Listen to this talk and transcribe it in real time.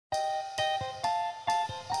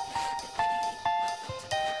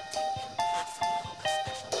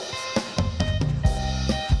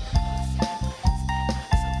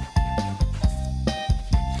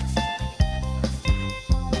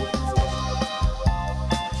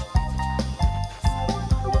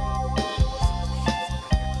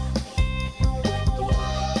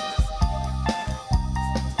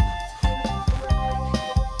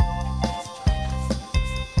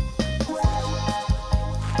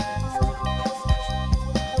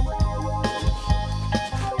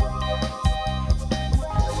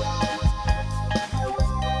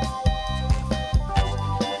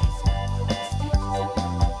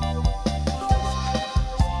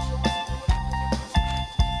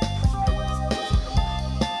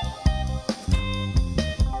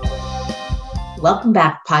Welcome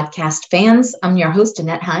back, podcast fans. I'm your host,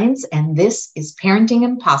 Annette Hines, and this is Parenting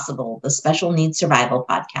Impossible, the Special Needs Survival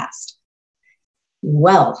Podcast.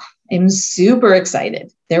 Well, I'm super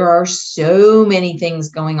excited. There are so many things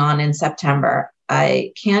going on in September.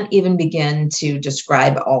 I can't even begin to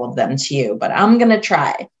describe all of them to you, but I'm going to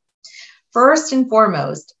try. First and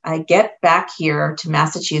foremost, I get back here to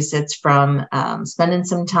Massachusetts from spending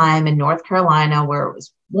some time in North Carolina where it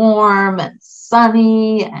was warm and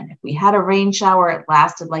sunny. And if we had a rain shower, it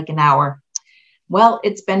lasted like an hour. Well,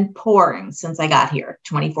 it's been pouring since I got here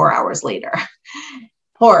 24 hours later.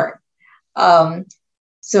 Pouring.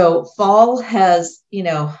 So fall has,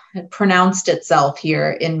 pronounced itself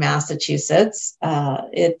here in Massachusetts.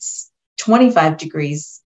 It's 25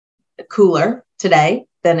 degrees cooler today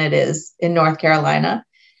than it is in North Carolina.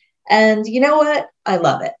 And you know what? I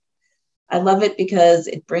love it. I love it because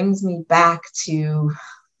it brings me back to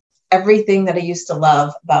everything that I used to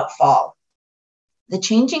love about fall. The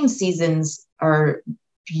changing seasons are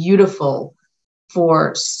beautiful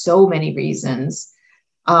for so many reasons.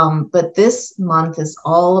 But this month is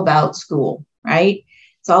all about school, right?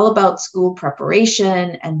 It's all about school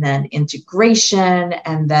preparation and then integration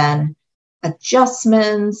and then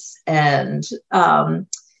adjustments and,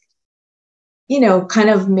 kind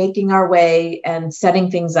of making our way and setting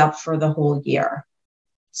things up for the whole year.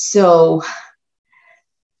 So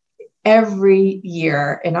every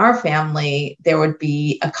year in our family, there would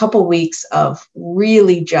be a couple weeks of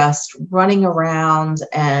really just running around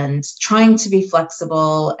and trying to be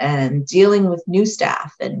flexible and dealing with new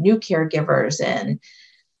staff and new caregivers and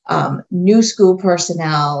new school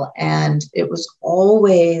personnel. And it was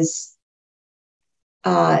always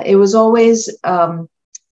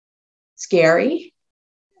scary,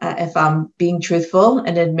 if I'm being truthful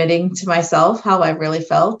and admitting to myself how I really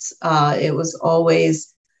felt. It was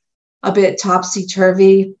always a bit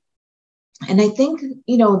topsy-turvy. And I think,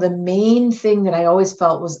 the main thing that I always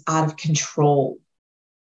felt was out of control.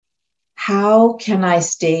 How can I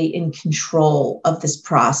stay in control of this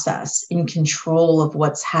process, in control of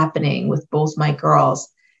what's happening with both my girls,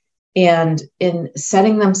 and in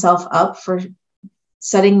setting themselves up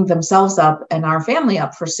and our family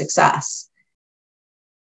up for success?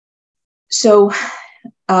 So,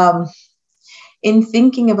 in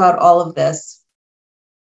thinking about all of this,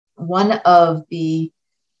 one of the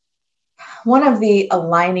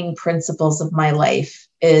aligning principles of my life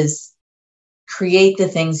is create the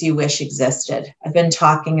things you wish existed. I've been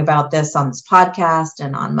talking about this on this podcast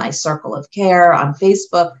and on my Circle of Care on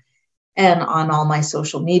Facebook and on all my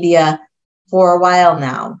social media for a while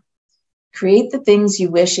now. Create the things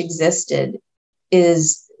you wish existed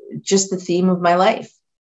is just the theme of my life.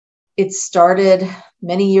 It started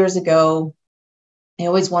many years ago. I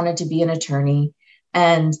always wanted to be an attorney.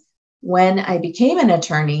 And when I became an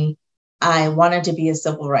attorney, I wanted to be a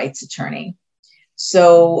civil rights attorney.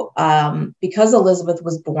 So because Elizabeth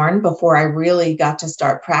was born before I really got to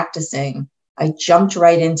start practicing, I jumped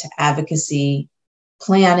right into advocacy,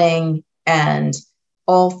 planning, and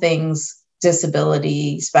all things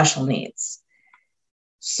disability, special needs.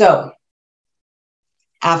 So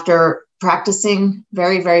after practicing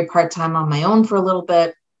very, very part-time on my own for a little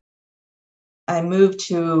bit, I moved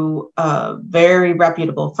to a very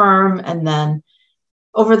reputable firm. And then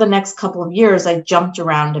over the next couple of years, I jumped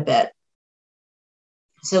around a bit.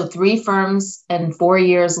 So 3 firms and 4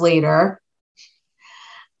 years later,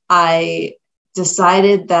 I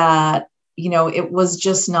decided that, it was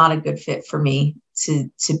just not a good fit for me to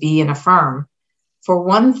be in a firm. For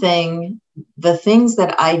one thing, the things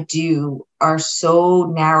that I do are so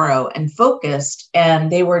narrow and focused,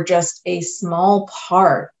 and they were just a small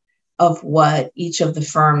part of what each of the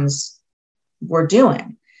firms were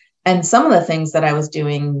doing. And some of the things that I was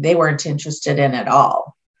doing, they weren't interested in at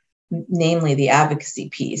all, namely the advocacy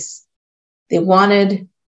piece. They wanted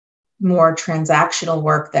more transactional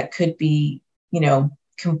work that could be,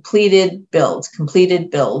 completed, build.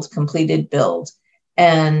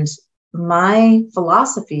 And my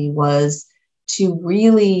philosophy was to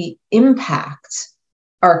really impact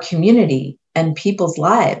our community and people's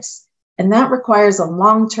lives. And that requires a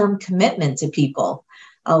long-term commitment to people,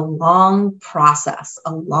 a long process,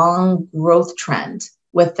 a long growth trend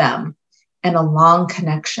with them, and a long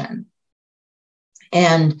connection.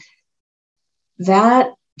 And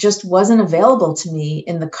that just wasn't available to me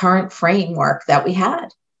in the current framework that we had.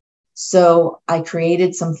 So I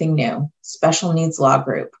created something new, Special Needs Law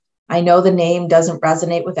Group. I know the name doesn't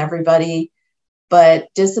resonate with everybody, but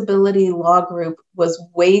Disability Law Group was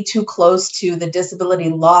way too close to the Disability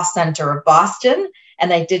Law Center of Boston,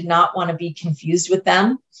 and I did not want to be confused with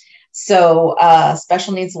them. So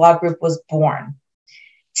Special Needs Law Group was born.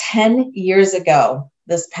 10 years ago,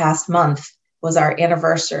 this past month was our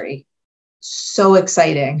anniversary. So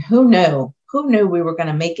exciting. Who knew? Who knew we were going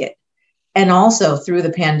to make it? And also through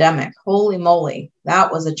the pandemic, holy moly,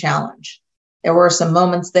 that was a challenge. There were some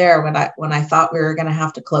moments there when I thought we were going to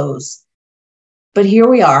have to close. But here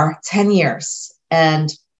we are, 10 years, and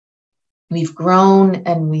we've grown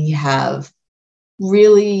and we have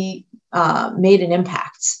really made an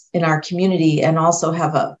impact in our community and also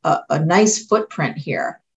have a nice footprint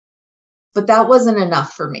here. But that wasn't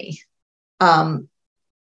enough for me.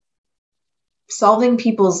 Solving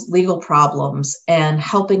people's legal problems and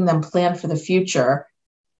helping them plan for the future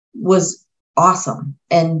was awesome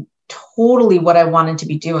and totally what I wanted to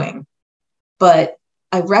be doing. But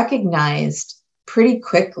I recognized pretty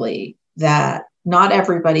quickly that not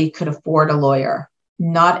everybody could afford a lawyer.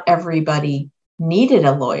 Not everybody needed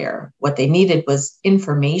a lawyer. What they needed was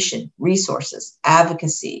information, resources,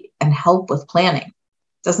 advocacy, and help with planning.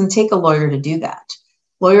 It doesn't take a lawyer to do that.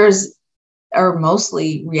 Lawyers are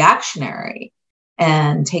mostly reactionary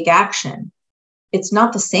and take action. It's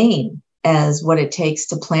not the same as what it takes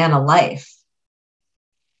to plan a life.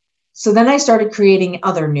 So then I started creating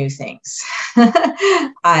other new things.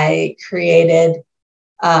 I created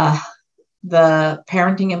the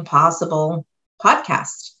Parenting Impossible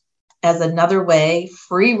podcast as another way,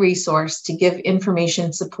 free resource to give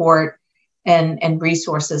information, support, and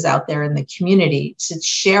resources out there in the community to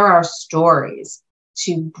share our stories,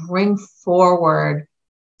 to bring forward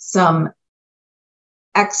some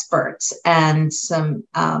experts and some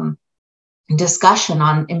discussion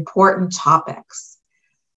on important topics.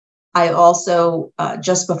 I also,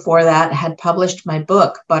 just before that, had published my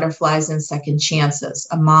book, Butterflies and Second Chances,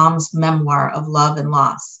 a mom's memoir of love and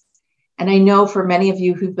loss. And I know for many of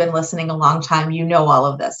you who've been listening a long time, you know all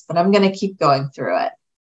of this, but I'm going to keep going through it.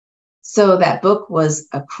 So that book was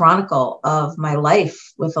a chronicle of my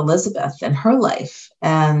life with Elizabeth and her life.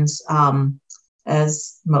 And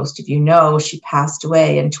as most of you know, she passed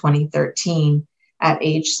away in 2013 at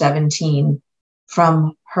age 17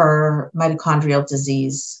 from her mitochondrial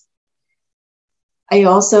disease. I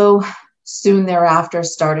also soon thereafter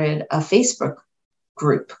started a Facebook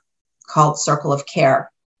group called Circle of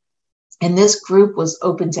Care. And this group was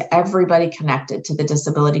open to everybody connected to the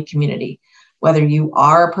disability community. Whether you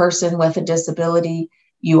are a person with a disability,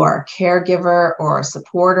 you are a caregiver or a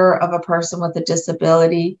supporter of a person with a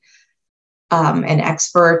disability, an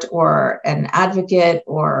expert or an advocate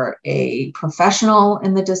or a professional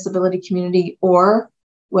in the disability community, or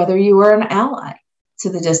whether you are an ally to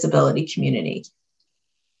the disability community.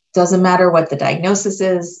 Doesn't matter what the diagnosis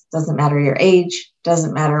is, doesn't matter your age,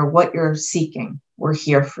 doesn't matter what you're seeking. We're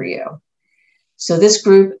here for you. So this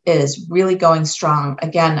group is really going strong.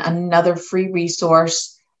 Again, another free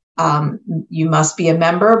resource. You must be a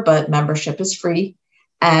member, but membership is free.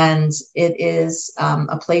 And it is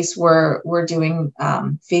a place where we're doing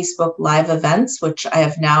Facebook Live events, which I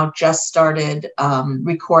have now just started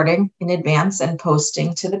recording in advance and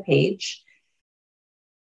posting to the page.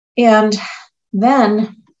 And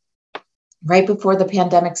then right before the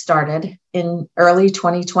pandemic started in early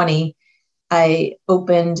 2020, I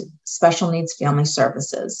opened Special Needs Family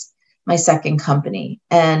Services, my second company.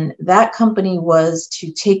 And that company was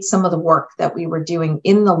to take some of the work that we were doing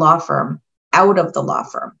in the law firm out of the law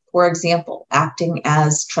firm. For example, acting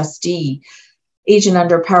as trustee, agent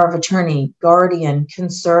under power of attorney, guardian,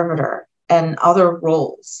 conservator, and other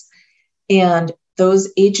roles. And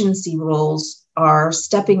those agency roles are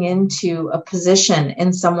stepping into a position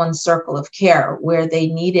in someone's circle of care where they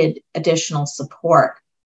needed additional support.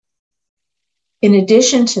 In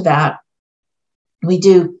addition to that, we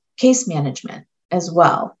do case management as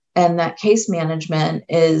well. And that case management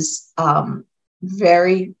is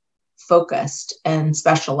very focused and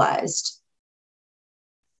specialized.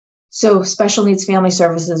 So Special Needs Family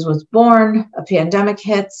Services was born, a pandemic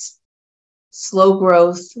hits, slow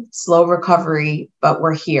growth, slow recovery, but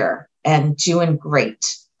we're here and doing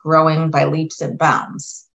great, growing by leaps and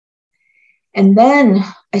bounds. And then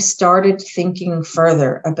I started thinking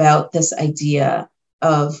further about this idea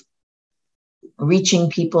of reaching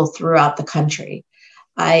people throughout the country.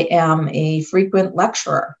 I am a frequent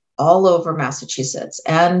lecturer all over Massachusetts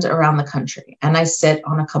and around the country, and I sit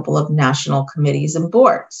on a couple of national committees and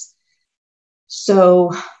boards.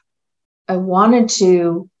 So I wanted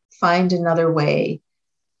to find another way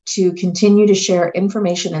to continue to share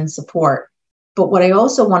information and support. But what I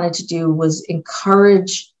also wanted to do was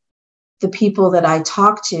encourage the people that I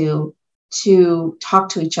talk to talk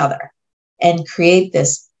to each other and create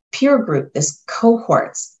this peer group, this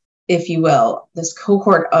cohorts, if you will, this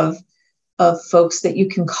cohort of folks that you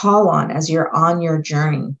can call on as you're on your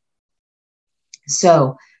journey.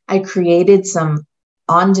 So I created some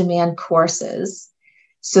on-demand courses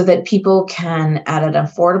so that people can, at an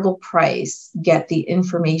affordable price, get the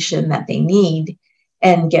information that they need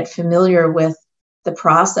and get familiar with the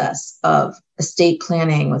process of estate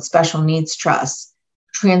planning with special needs trusts,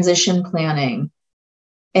 transition planning,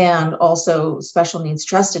 and also special needs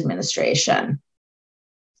trust administration.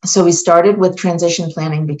 So we started with transition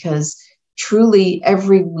planning because truly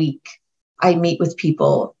every week I meet with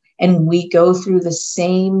people and we go through the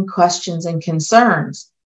same questions and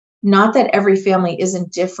concerns. Not that every family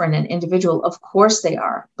isn't different and individual, of course they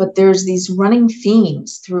are, but there's these running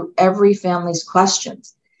themes through every family's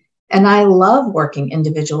questions. And I love working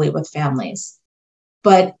individually with families,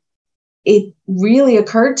 but it really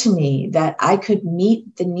occurred to me that I could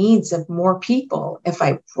meet the needs of more people if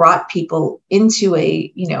I brought people into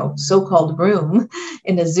a, so-called room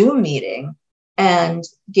in a Zoom meeting and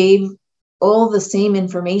gave all the same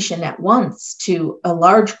information at once to a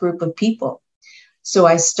large group of people. So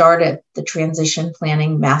I started the Transition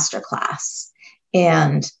Planning Masterclass.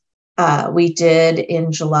 And we did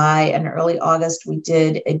in July and early August, we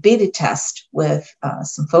did a beta test with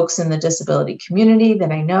some folks in the disability community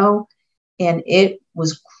that I know. And it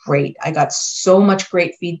was great. I got so much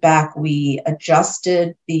great feedback. We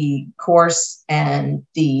adjusted the course and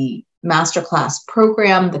the masterclass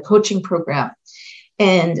program, the coaching program.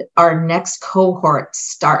 And our next cohort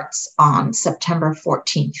starts on September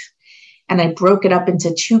 14th. And I broke it up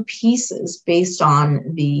into two pieces based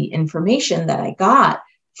on the information that I got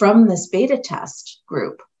from this beta test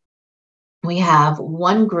group. We have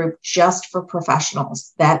one group just for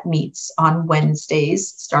professionals that meets on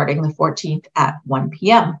Wednesdays, starting the 14th at 1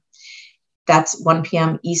 p.m. That's 1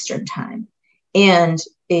 p.m. Eastern time. And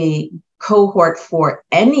a cohort for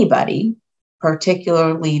anybody,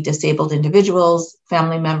 particularly disabled individuals,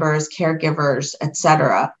 family members, caregivers,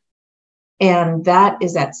 etc. And that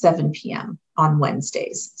is at 7 p.m. on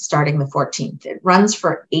Wednesdays, starting the 14th. It runs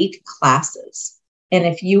for 8 classes. And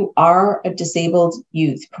if you are a disabled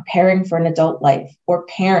youth preparing for an adult life, or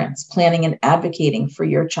parents planning and advocating for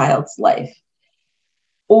your child's life,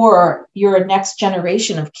 or you're a next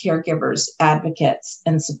generation of caregivers, advocates,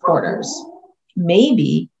 and supporters,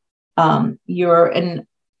 maybe you're an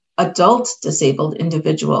adult disabled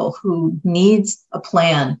individual who needs a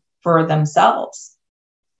plan for themselves.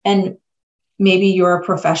 And maybe you're a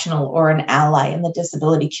professional or an ally in the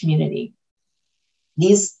disability community.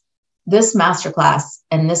 This masterclass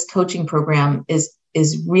and this coaching program is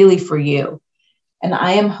really for you. And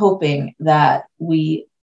I am hoping that we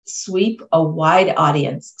sweep a wide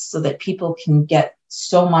audience so that people can get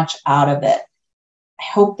so much out of it. I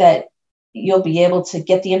hope that you'll be able to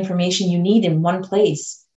get the information you need in one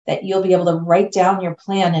place, that you'll be able to write down your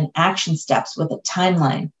plan and action steps with a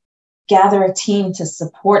timeline, gather a team to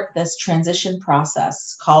support this transition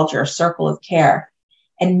process called your circle of care,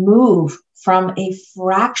 and move from a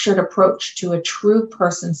fractured approach to a true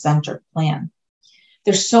person-centered plan.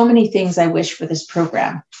 There's so many things I wish for this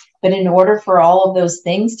program, but in order for all of those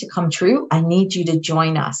things to come true, I need you to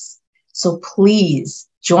join us. So please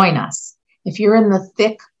join us. If you're in the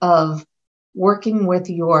thick of working with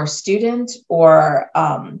your student, or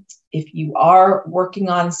if you are working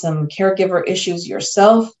on some caregiver issues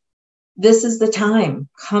yourself, this is the time.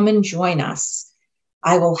 Come and join us.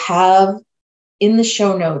 I will have in the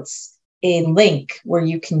show notes a link where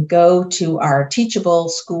you can go to our Teachable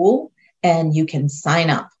School and you can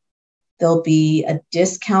sign up. There'll be a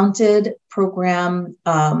discounted program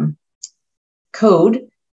code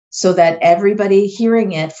so that everybody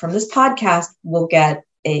hearing it from this podcast will get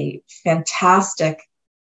a fantastic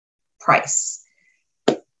price.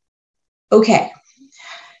 Okay.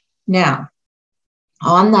 Now,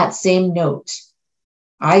 on that same note,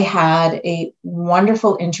 I had a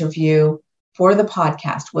wonderful interview for the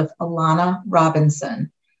podcast with Alana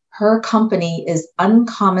Robinson. Her company is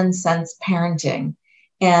Uncommon Sense Parenting,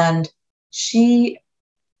 and she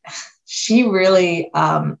really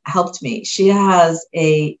helped me. She has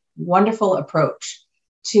a wonderful approach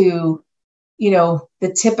to,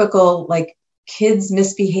 the typical kids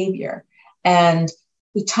misbehavior. And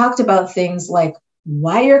we talked about things like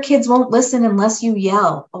why your kids won't listen unless you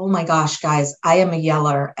yell. Oh my gosh, guys, I am a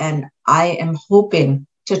yeller and I am hoping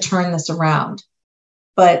to turn this around.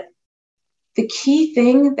 But the key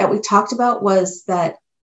thing that we talked about was that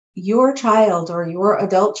your child or your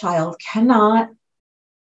adult child cannot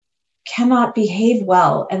behave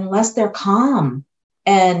well unless they're calm.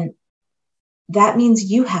 And that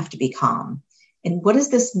means you have to be calm. And what does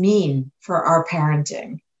this mean for our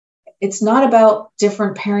parenting? It's not about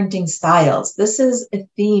different parenting styles. This is a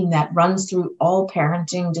theme that runs through all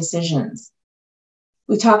parenting decisions.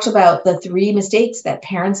 We talked about the 3 mistakes that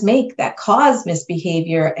parents make that cause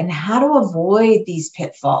misbehavior and how to avoid these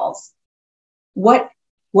pitfalls. What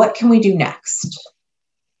can we do next?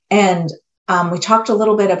 And we talked a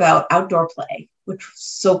little bit about outdoor play, which was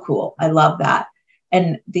so cool. I love that.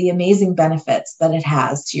 And the amazing benefits that it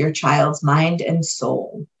has to your child's mind and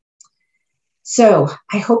soul. So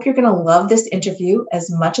I hope you're going to love this interview as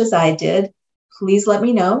much as I did. Please let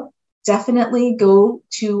me know. Definitely go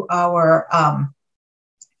to our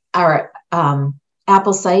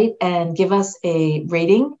Apple site and give us a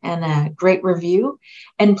rating and a great review.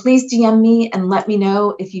 And please DM me and let me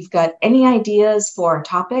know if you've got any ideas for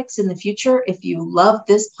topics in the future, if you love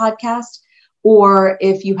this podcast, or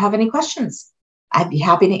if you have any questions. I'd be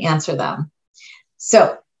happy to answer them.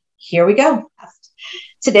 So here we go.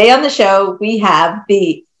 Today on the show, we have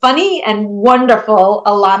the funny and wonderful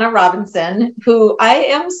Alana Robinson, who I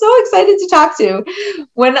am so excited to talk to.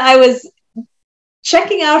 When I was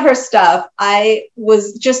checking out her stuff, I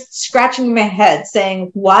was just scratching my head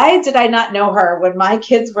saying, why did I not know her when my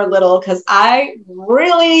kids were little? Because I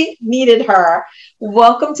really needed her.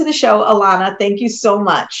 Welcome to the show, Alana. Thank you so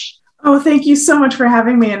much. Oh, thank you so much for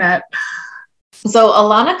having me, Annette. So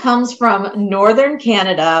Alana comes from northern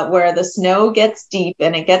Canada, where the snow gets deep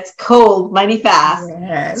and it gets cold mighty fast.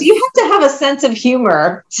 Yes. So you have to have a sense of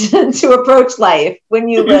humor to approach life when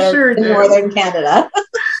you live in northern Canada.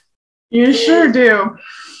 You sure do.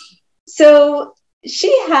 So she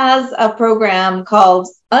has a program called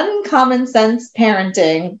Uncommon Sense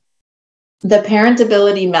Parenting. The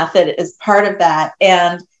Parentability Method is part of that.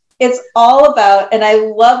 And it's all about, and I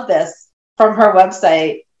love this from her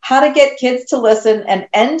website, how to get kids to listen and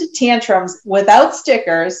end tantrums without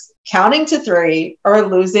stickers, counting to 3, or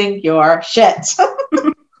losing your shit.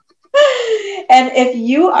 And if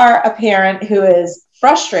you are a parent who is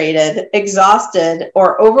frustrated, exhausted,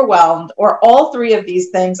 or overwhelmed, or all 3 of these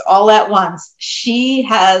things all at once, she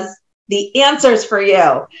has the answers for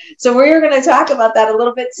you. So we're going to talk about that a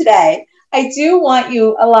little bit today. I do want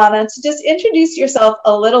you, Alana, to just introduce yourself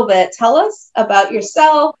a little bit. Tell us about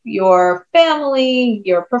yourself, your family,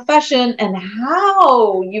 your profession, and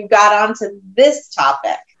how you got onto this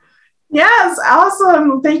topic. Yes,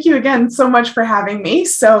 awesome. Thank you again so much for having me.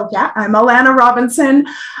 So yeah, I'm Alana Robinson.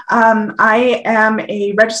 I am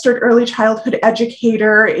a registered early childhood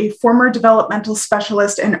educator, a former developmental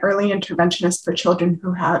specialist, and early interventionist for children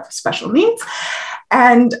who have special needs.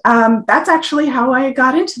 And that's actually how I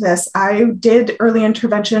got into this. I did early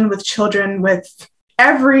intervention with children with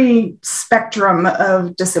every spectrum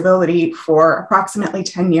of disability for approximately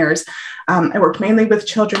 10 years. I worked mainly with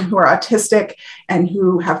children who are autistic and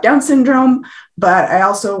who have Down syndrome, but I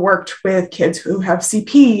also worked with kids who have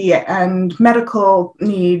CP and medical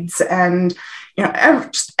needs and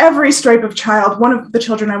every stripe of child. One of the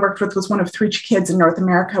children I worked with was one of 3 kids in North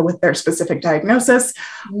America with their specific diagnosis,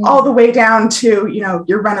 all the way down to,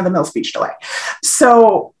 your run-of-the-mill speech delay.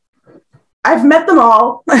 So I've met them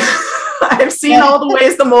all. I've seen all the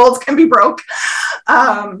ways the molds can be broke.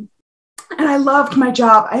 And I loved my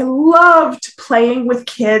job. I loved playing with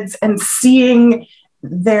kids and seeing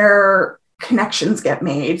their connections get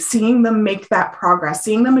made, seeing them make that progress,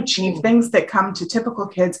 seeing them achieve things that come to typical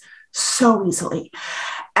kids so easily.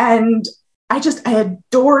 And I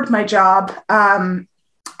adored my job. And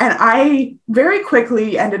I very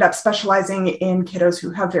quickly ended up specializing in kiddos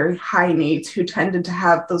who have very high needs, who tended to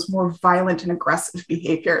have those more violent and aggressive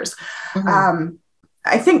behaviors. Mm-hmm.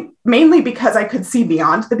 I think mainly because I could see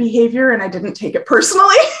beyond the behavior and I didn't take it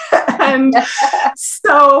personally. And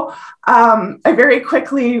so I very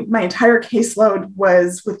quickly, my entire caseload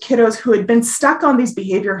was with kiddos who had been stuck on these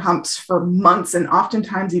behavior humps for months and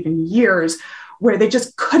oftentimes even years, where they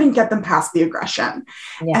just couldn't get them past the aggression.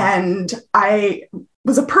 Yeah. And it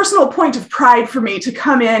was a personal point of pride for me to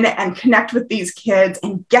come in and connect with these kids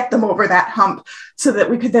and get them over that hump so that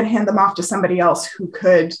we could then hand them off to somebody else who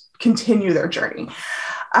could continue their journey.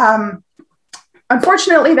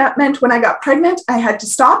 Unfortunately, that meant when I got pregnant, I had to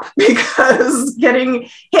stop because getting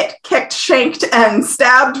hit, kicked, shanked, and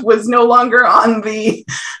stabbed was no longer on the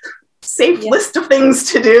safe list of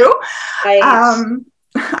things to do. Right.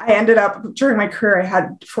 I ended up, during my career, I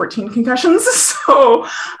had 14 concussions. So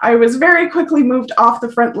I was very quickly moved off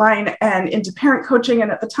the front line and into parent coaching.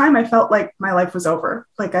 And at the time, I felt like my life was over.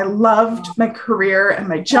 Like I loved my career and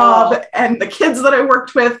my job and the kids that I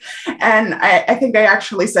worked with. And I think I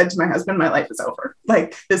actually said to my husband, my life is over.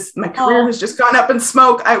 Like my career has just gone up in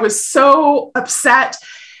smoke. I was so upset.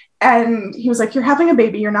 And he was like, you're having a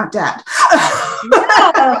baby, you're not dead.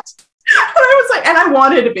 I was like, and I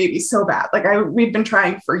wanted a baby so bad. Like we'd been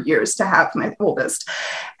trying for years to have my oldest.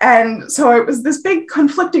 And so it was this big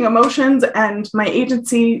conflicting emotions, and my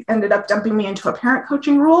agency ended up dumping me into a parent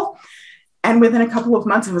coaching role. And within a couple of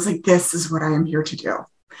months, I was like, this is what I am here to do.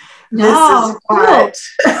 This is what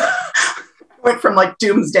went from like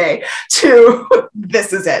doomsday to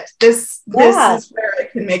this is it. This is where I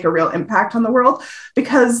can make a real impact on the world.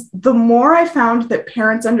 Because the more I found that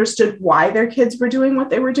parents understood why their kids were doing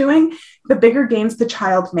what they were doing, the bigger gains the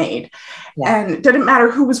child made. Yeah. And it didn't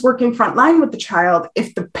matter who was working frontline with the child.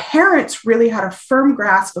 If the parents really had a firm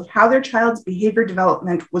grasp of how their child's behavior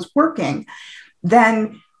development was working,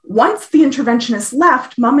 then once the interventionist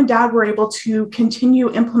left, mom and dad were able to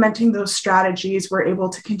continue implementing those strategies, were able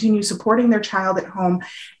to continue supporting their child at home,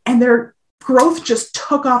 and their growth just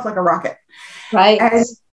took off like a rocket. Right. And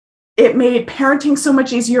it made parenting so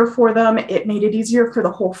much easier for them. It made it easier for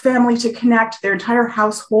the whole family to connect. Their entire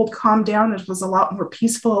household calmed down. It was a lot more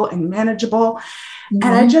peaceful and manageable. Mm-hmm.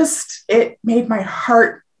 And it made my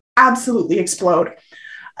heart absolutely explode.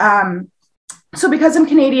 So because I'm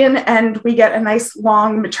Canadian and we get a nice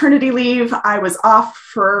long maternity leave, I was off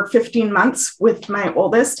for 15 months with my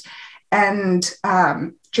oldest. And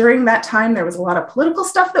during that time, there was a lot of political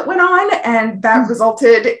stuff that went on, and that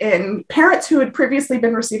resulted in parents who had previously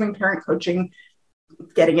been receiving parent coaching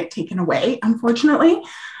getting it taken away, unfortunately.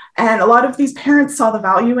 And a lot of these parents saw the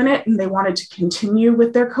value in it and they wanted to continue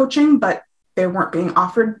with their coaching, but they weren't being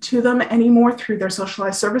offered to them anymore through their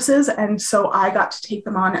socialized services. And so I got to take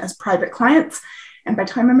them on as private clients. And by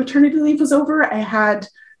the time my maternity leave was over, I had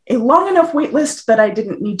a long enough wait list that I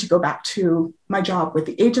didn't need to go back to my job with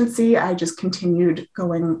the agency. I just continued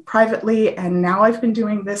going privately. And now I've been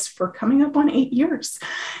doing this for coming up on 8 years.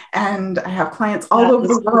 And I have clients all over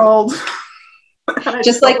the world.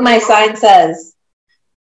 Just like my sign says.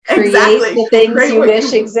 Create the things you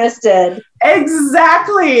wish existed.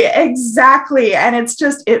 Exactly. And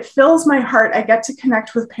it fills my heart. I get to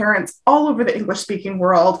connect with parents all over the English speaking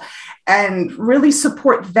world and really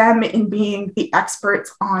support them in being the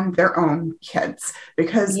experts on their own kids.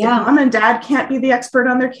 Because if mom and dad can't be the expert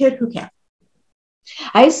on their kid, who can?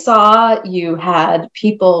 I saw you had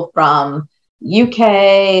people from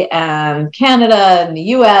UK and Canada and the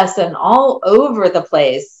US and all over the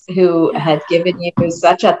place who had given you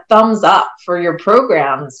such a thumbs up for your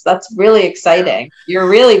programs. That's really exciting. You're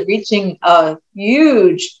really reaching a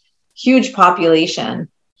huge population.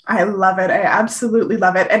 I love it. I absolutely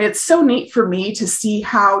love it. And it's so neat for me to see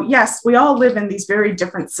how, yes, we all live in these very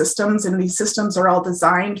different systems, and these systems are all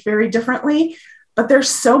designed very differently, but there's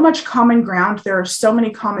so much common ground. There are so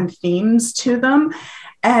many common themes to them.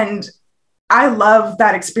 And I love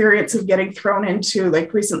that experience of getting thrown into,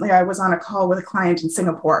 like recently I was on a call with a client in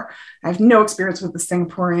Singapore. I have no experience with the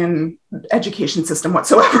Singaporean education system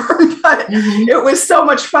whatsoever, but it was so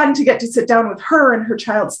much fun to get to sit down with her and her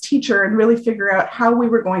child's teacher and really figure out how we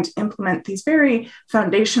were going to implement these very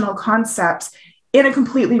foundational concepts in a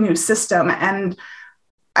completely new system. And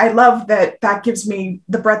I love that gives me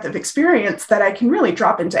the breadth of experience that I can really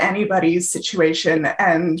drop into anybody's situation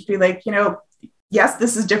and be like, yes,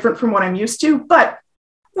 this is different from what I'm used to, but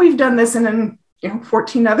we've done this in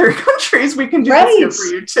 14 other countries. We can do this here for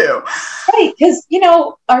you too. Right, because,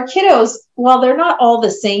 our kiddos, while they're not all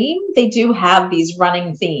the same, they do have these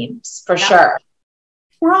running themes for sure.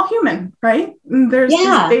 We're all human, right? And there's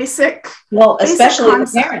these basic especially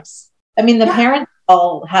concepts. The parents. I mean, the parents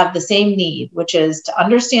all have the same need, which is to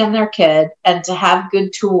understand their kid and to have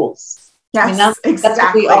good tools. Yes, that's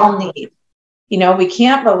what we all need. We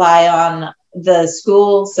can't rely on the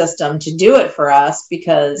school system to do it for us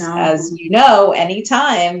because as you know,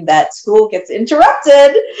 anytime that school gets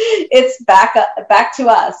interrupted, it's back to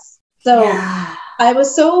us. So I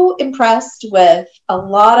was so impressed with a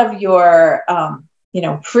lot of your,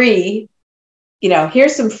 free,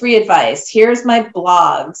 here's some free advice. Here's my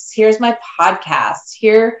blogs. Here's my podcasts.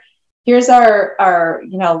 Here's our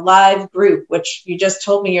live group, which you just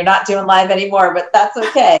told me you're not doing live anymore, but that's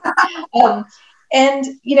okay. And,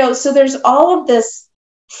 so there's all of this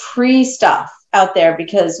free stuff out there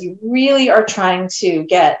because you really are trying to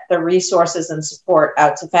get the resources and support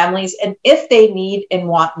out to families. And if they need and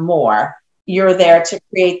want more, you're there to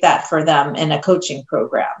create that for them in a coaching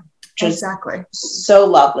program. Which is so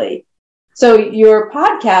lovely. So your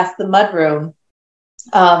podcast, The Mudroom,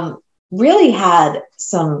 really had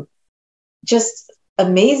some just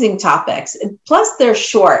amazing topics. And plus they're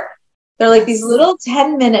short. They're like these little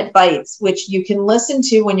 10-minute bites, which you can listen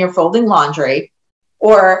to when you're folding laundry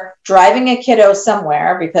or driving a kiddo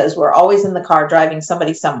somewhere, because we're always in the car driving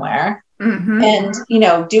somebody somewhere, and,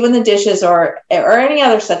 doing the dishes or any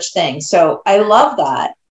other such thing. So I love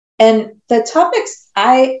that. And the topics,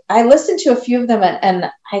 I listened to a few of them, and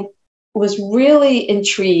I was really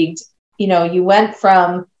intrigued. You know, you went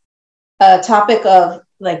from a topic of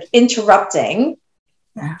like interrupting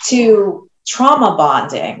to trauma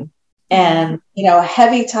bonding, and, you know, a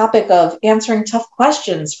heavy topic of answering tough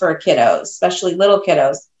questions for kiddos, especially little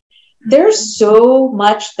kiddos. There's so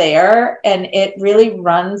much there, and it really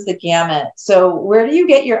runs the gamut. So where do you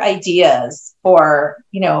get your ideas for,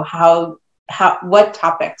 you know, what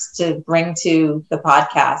topics to bring to the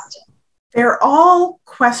podcast? They're all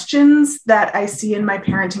questions that I see in my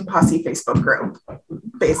Parenting Posse Facebook group,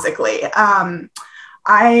 basically.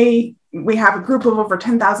 We have a group of over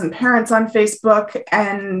 10,000 parents on Facebook.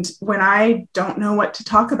 And when I don't know what to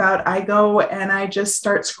talk about, I go and I just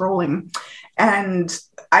start scrolling. And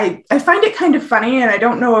I find it kind of funny. And I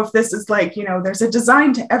don't know if this is like, you know, there's a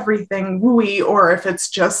design to everything wooey, or if it's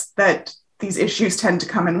just that these issues tend to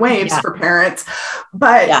come in waves for parents.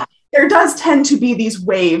 But there does tend to be these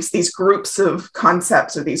waves, these groups of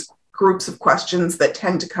concepts, or these groups of questions that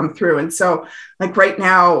tend to come through. And so, like right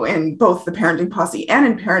now, in both the Parenting Posse and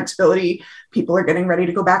in Parentability, people are getting ready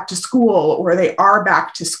to go back to school, or they are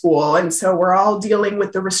back to school. And so we're all dealing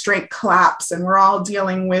with the restraint collapse, and we're all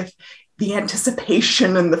dealing with the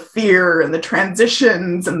anticipation and the fear and the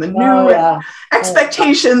transitions and the new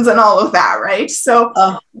expectations and all of that, right? So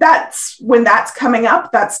that's when that's coming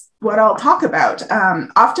up, that's what I'll talk about.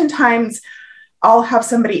 Oftentimes I'll have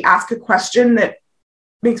somebody ask a question that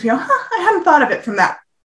makes me go, I hadn't thought of it from that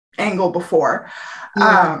angle before.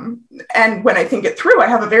 And when I think it through, I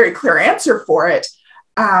have a very clear answer for it.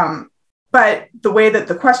 But the way that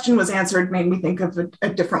the question was answered made me think of a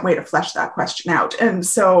different way to flesh that question out. And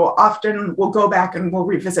so often we'll go back and we'll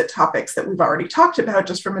revisit topics that we've already talked about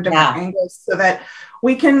just from a different angle, so that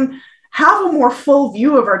we can have a more full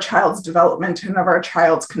view of our child's development and of our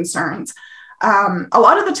child's concerns. A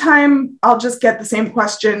lot of the time, I'll just get the same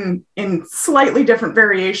question in slightly different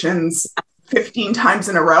variations 15 times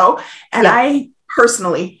in a row. And I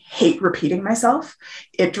personally hate repeating myself.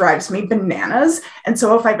 It drives me bananas. And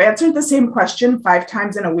so if I've answered the same question 5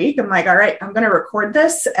 times in a week, I'm like, all right, I'm going to record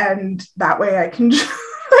this. And that way I can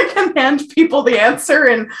hand people the answer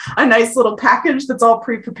in a nice little package that's all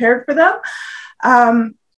pre-prepared for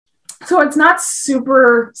them. So it's not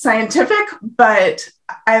super scientific, but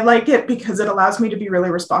I like it because it allows me to be really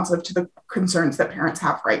responsive to the concerns that parents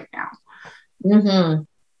have right now. Mm-hmm.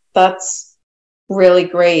 That's really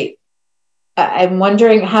great. I'm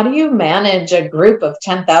wondering, how do you manage a group of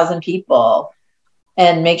 10,000 people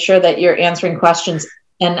and make sure that you're answering questions?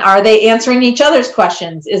 And are they answering each other's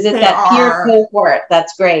questions? Is it peer cohort?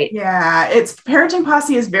 That's great. Yeah, Parenting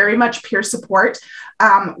Posse is very much peer support.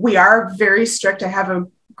 We are very strict. I have a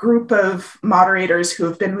group of moderators who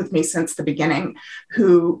have been with me since the beginning,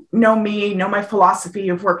 who know me, know my philosophy,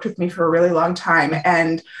 have worked with me for a really long time.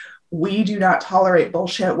 And we do not tolerate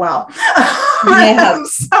bullshit well.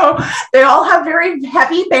 So they all have very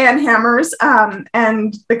heavy band hammers.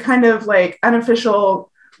 And the kind of like unofficial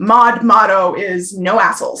mod motto is no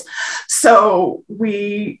assholes. So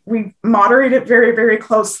we moderate it very, very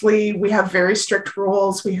closely. We have very strict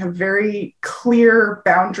rules. We have very clear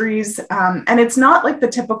boundaries. And it's not like the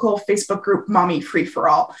typical Facebook group mommy free for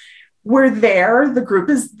all. We're there. The group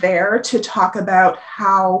is there to talk about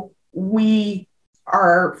how we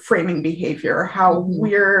are framing behavior, how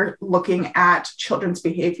we're looking at children's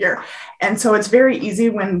behavior. And so it's very easy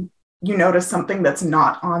when you notice something that's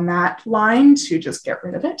not on that line to just get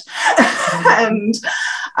rid of it. And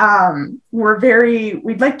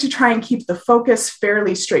we'd like to try and keep the focus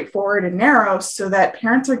fairly straightforward and narrow so that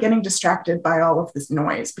parents are getting distracted by all of this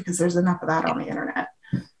noise, because there's enough of that on the internet.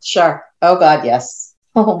 Sure. Oh God, yes.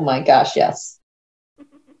 Oh my gosh, yes.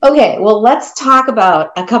 Okay, well, let's talk about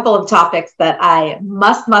a couple of topics that I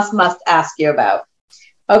must ask you about.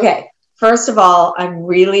 Okay, first of all, I'm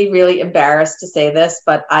really, really embarrassed to say this,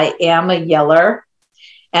 but I am a yeller,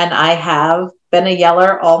 and I have been a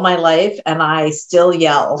yeller all my life, and I still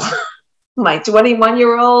yell. My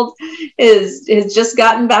 21-year-old has just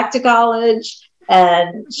gotten back to college,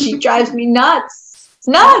 and she drives me nuts,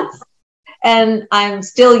 and I'm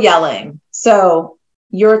still yelling. So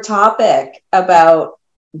your topic about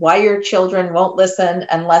why your children won't listen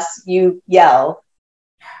unless you yell,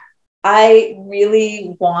 I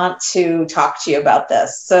really want to talk to you about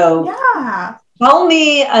this. So tell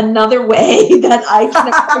me another way that I can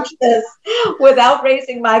approach this without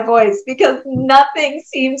raising my voice, because nothing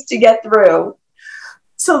seems to get through.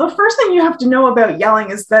 So the first thing you have to know about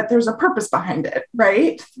yelling is that there's a purpose behind it,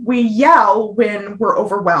 right? We yell when we're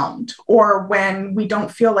overwhelmed or when we don't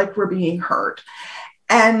feel like we're being heard.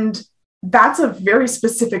 And that's a very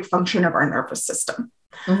specific function of our nervous system.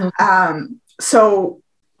 So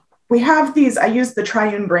we have these, I use the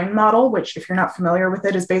triune brain model, which if you're not familiar with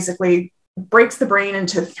it, is basically breaks the brain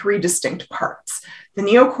into three distinct parts. The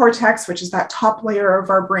neocortex, which is that top layer of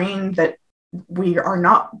our brain that we are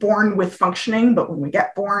not born with functioning, but when we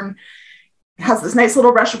get born, it has this nice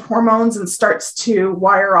little rush of hormones and starts to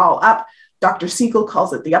wire all up. Dr. Siegel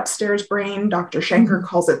calls it the upstairs brain. Dr. Schenker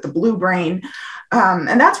calls it the blue brain.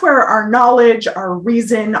 And that's where our knowledge, our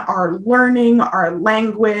reason, our learning, our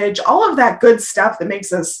language, all of that good stuff that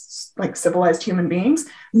makes us like civilized human beings,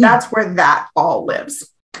 that's where that all lives.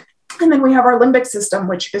 And then we have our limbic system,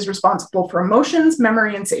 which is responsible for emotions,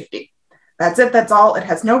 memory, and safety. That's it. That's all. It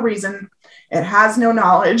has no reason. It has no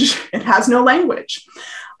knowledge. It has no language.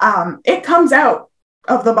 It comes out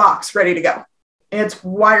of the box ready to go. It's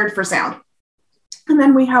wired for sound. And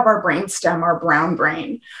then we have our brain stem, our brown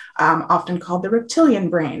brain, often called the reptilian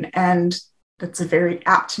brain. And that's a very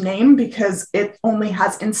apt name because it only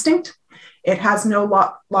has instinct. It has no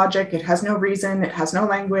logic. It has no reason. It has no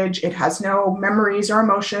language. It has no memories or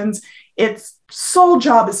emotions. Its sole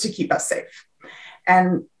job is to keep us safe.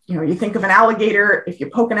 And you think of an alligator, if you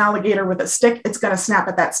poke an alligator with a stick, it's going to snap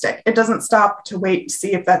at that stick. It doesn't stop to wait to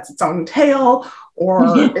see if that's its own tail or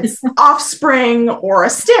its offspring or a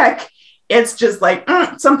stick. It's just like,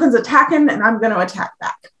 something's attacking and I'm going to attack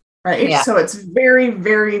back, right? Yeah. So it's very,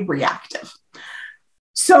 very reactive.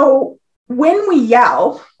 So when we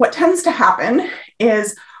yell, what tends to happen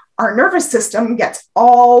is our nervous system gets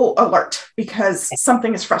all alert because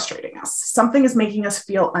something is frustrating us. Something is making us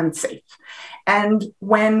feel unsafe. And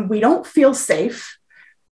when we don't feel safe,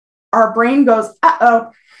 our brain goes,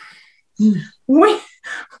 uh-oh,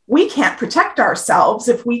 we can't protect ourselves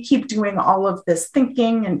if we keep doing all of this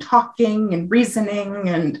thinking and talking and reasoning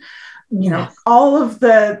and, all of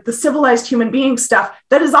the civilized human being stuff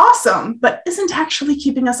that is awesome, but isn't actually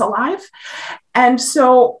keeping us alive. And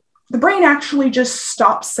so the brain actually just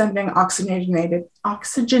stops sending oxygenated,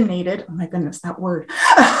 oh my goodness, that word.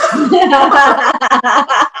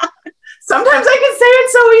 Sometimes I can say it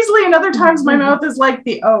so easily, and other times my mouth is like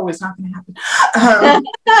it's not going to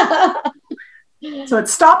happen. So it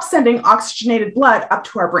stops sending oxygenated blood up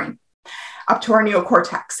to our brain, up to our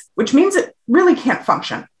neocortex, which means it really can't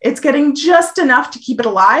function. It's getting just enough to keep it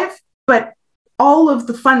alive, but all of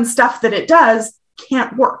the fun stuff that it does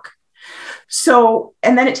can't work. So,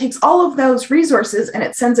 and then it takes all of those resources and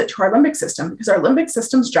it sends it to our limbic system because our limbic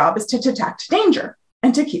system's job is to detect danger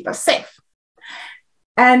and to keep us safe.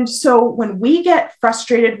 And so when we get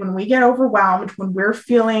frustrated, when we get overwhelmed, when we're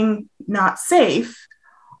feeling not safe,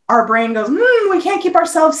 our brain goes, we can't keep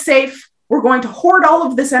ourselves safe. We're going to hoard all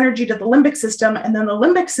of this energy to the limbic system. And then the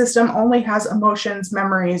limbic system only has emotions,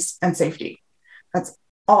 memories, and safety. That's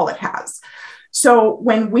all it has. So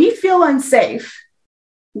when we feel unsafe,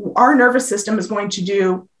 our nervous system is going to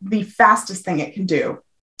do the fastest thing it can do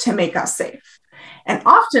to make us safe. And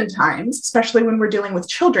oftentimes, especially when we're dealing with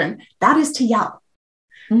children, that is to yell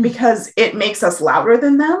because it makes us louder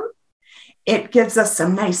than them. It gives us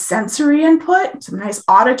some nice sensory input, some nice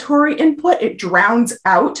auditory input. It drowns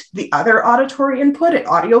out the other auditory input. It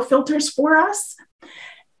audio filters for us.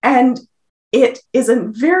 And it is a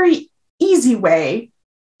very easy way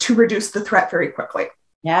to reduce the threat very quickly.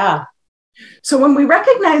 Yeah. So when we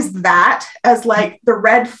recognize that as like the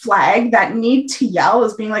red flag, that need to yell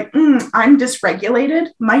as being like, I'm dysregulated,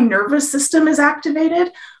 my nervous system is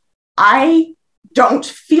activated, I don't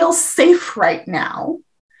feel safe right now.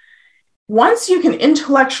 Once you can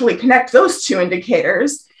intellectually connect those two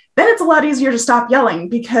indicators, then it's a lot easier to stop yelling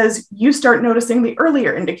because you start noticing the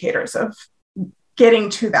earlier indicators of getting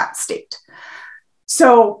to that state.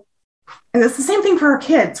 So, and it's the same thing for our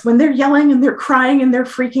kids. When they're yelling and they're crying and they're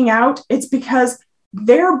freaking out, it's because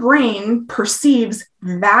their brain perceives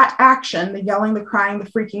that action, the yelling, the crying, the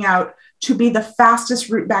freaking out, to be the fastest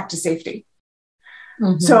route back to safety.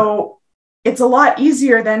 Mm-hmm. So it's a lot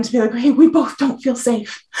easier than to be like, hey, we both don't feel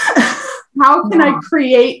safe. How can I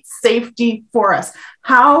create safety for us?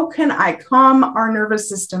 How can I calm our nervous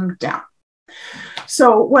system down?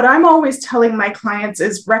 So what I'm always telling my clients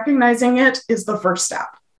is recognizing it is the first step.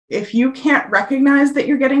 If you can't recognize that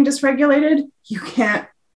you're getting dysregulated, you can't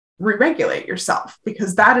re-regulate yourself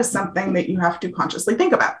because that is something that you have to consciously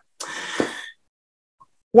think about.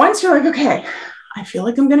 Once you're like, okay, I feel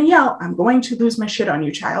like I'm going to yell, I'm going to lose my shit on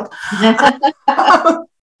you, child.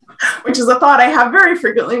 Which is a thought I have very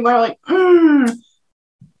frequently where I'm like,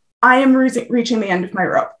 I am reaching the end of my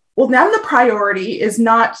rope. Well, now the priority is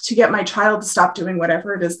not to get my child to stop doing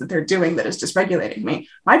whatever it is that they're doing that is dysregulating me.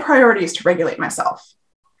 My priority is to regulate myself.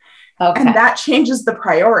 Okay. And that changes the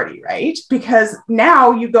priority, right? Because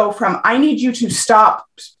now you go from, I need you to stop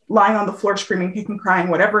lying on the floor, screaming, kicking, crying,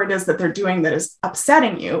 whatever it is that they're doing that is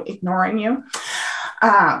upsetting you, ignoring you,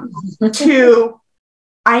 to,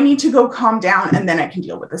 I need to go calm down and then I can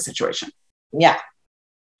deal with the situation. Yeah.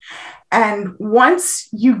 And once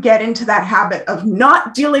you get into that habit of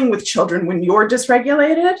not dealing with children when you're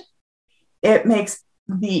dysregulated, it makes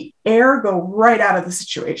the air go right out of the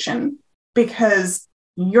situation, because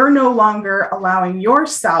you're no longer allowing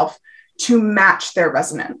yourself to match their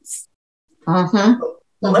resonance. Mm-hmm.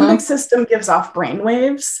 The limbic system gives off brain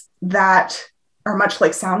waves that are much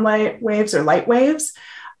like sound light waves or light waves,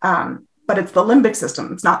 but it's the limbic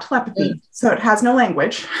system. It's not telepathy, so it has no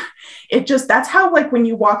language. It just, that's how, like, when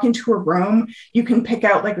you walk into a room, you can pick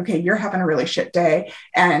out, like, okay, you're having a really shit day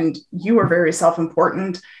and you are very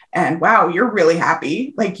self-important, and wow, you're really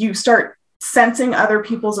happy. Like, you start sensing other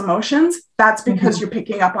people's emotions. That's because you're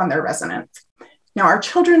picking up on their resonance. Now, our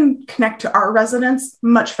children connect to our resonance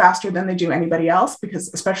much faster than they do anybody else,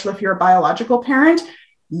 because especially if you're a biological parent,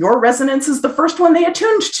 your resonance is the first one they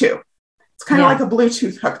attuned to. It's kind of like a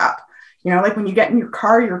Bluetooth hookup. You know, like when you get in your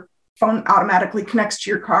car, your phone automatically connects to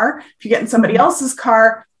your car. If you get in somebody else's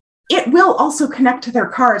car, it will also connect to their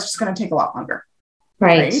car. It's just going to take a lot longer.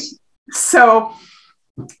 Right. So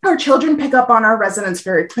our children pick up on our resonance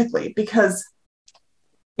very quickly, because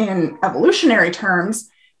in evolutionary terms,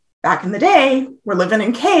 back in the day, we're living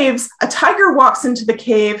in caves. A tiger walks into the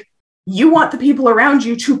cave. You want the people around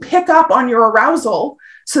you to pick up on your arousal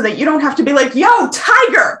so that you don't have to be like, yo,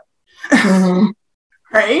 tiger.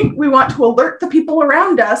 Right? We want to alert the people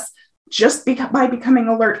around us just by becoming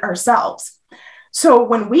alert ourselves. So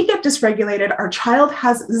when we get dysregulated, our child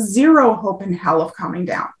has zero hope in hell of calming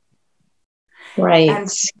down. Right. And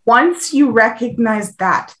once you recognize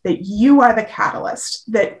that you are the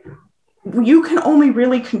catalyst, that you can only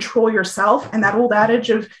really control yourself, and that old adage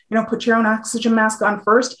of, you know, put your own oxygen mask on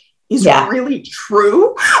first is really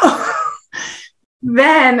true.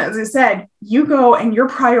 Then, as I said, you go and your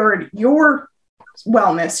priority, your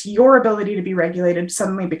wellness, your ability to be regulated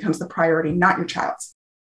suddenly becomes the priority, not your child's.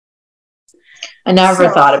 I never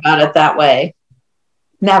thought about it that way.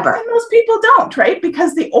 Never. And most people don't, right?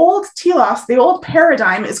 Because the old telos, the old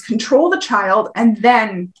paradigm is control the child and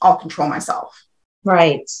then I'll control myself.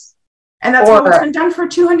 Right. And that's how it's been done for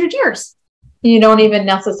 200 years. You don't even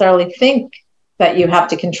necessarily think that you have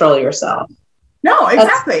to control yourself. No,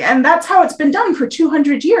 exactly. And that's how it's been done for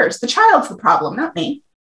 200 years. The child's the problem, not me.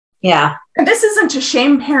 Yeah. And this isn't to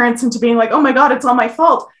shame parents into being like, oh my God, it's all my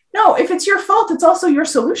fault. No, if it's your fault, it's also your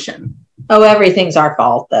solution. Oh, everything's our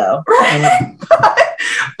fault, though. Right.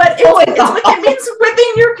 But it means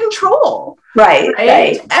within your control.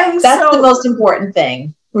 Right. And that's the most important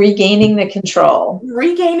thing. Regaining the control.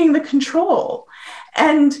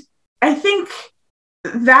 And I think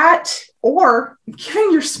that, or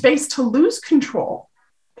giving your space to lose control,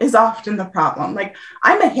 is often the problem. Like,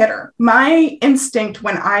 I'm a hitter. My instinct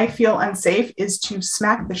when I feel unsafe is to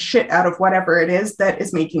smack the shit out of whatever it is that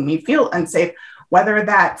is making me feel unsafe, whether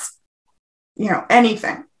that's,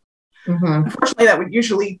 anything. Unfortunately, that would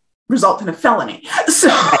usually result in a felony.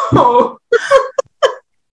 So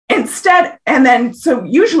instead, so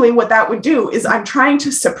usually what that would do is I'm trying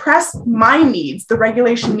to suppress my needs, the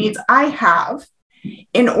regulation needs I have,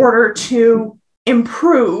 in order to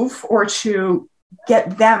improve or to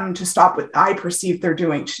get them to stop what I perceive they're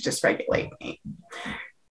doing to dysregulate me.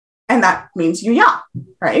 And that means you yell,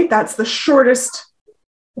 right? That's the shortest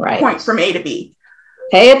point from A to B.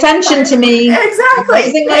 Pay attention to me. Exactly.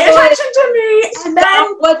 Pay attention to me. And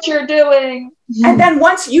then what you're doing. And then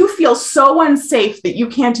once you feel so unsafe that you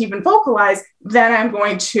can't even vocalize, then I'm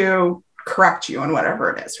going to correct you on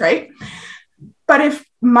whatever it is, right? But if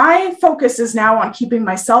my focus is now on keeping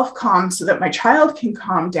myself calm so that my child can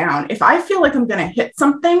calm down, if I feel like I'm going to hit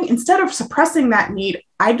something, instead of suppressing that need,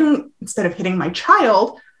 instead of hitting my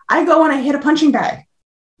child, I go and I hit a punching bag.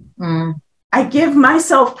 I give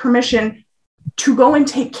myself permission to go and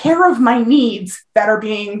take care of my needs that are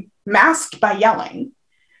being masked by yelling,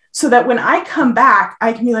 so that when I come back,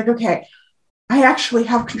 I can be like, okay, I actually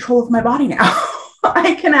have control of my body now.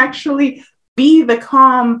 I can actually be the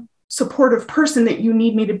calm, supportive person that you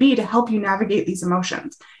need me to be to help you navigate these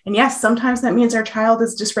emotions. And yes, sometimes that means our child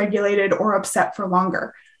is dysregulated or upset for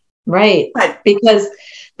longer. Right.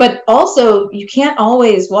 But also you can't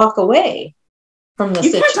always walk away from the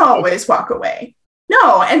situation. You can't always walk away.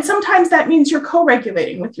 No. And sometimes that means you're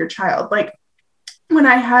co-regulating with your child. Like when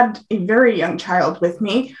I had a very young child with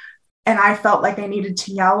me and I felt like I needed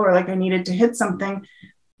to yell or like I needed to hit something,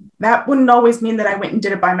 That wouldn't always mean that I went and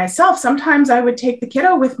did it by myself. Sometimes I would take the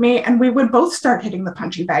kiddo with me and we would both start hitting the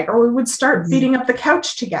punching bag, or we would start beating up the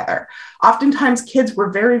couch together. Oftentimes kids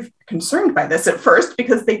were very concerned by this at first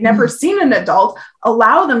because they'd never seen an adult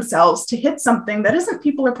allow themselves to hit something that isn't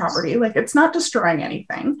people or property. Like, it's not destroying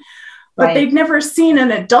anything, but they'd never seen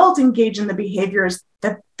an adult engage in the behaviors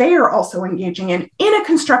that they are also engaging in a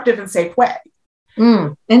constructive and safe way.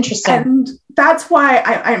 Interesting. And that's why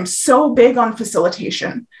I am so big on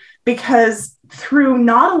facilitation, because through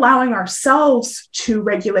not allowing ourselves to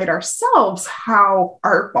regulate ourselves how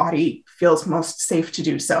our body feels most safe to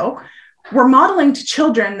do so, we're modeling to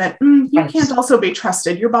children that you can't also be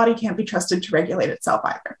trusted. Your body can't be trusted to regulate itself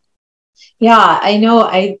either. Yeah, I know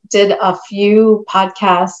I did a few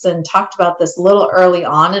podcasts and talked about this a little early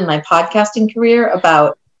on in my podcasting career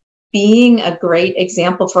about being a great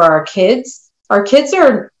example for our kids. Our kids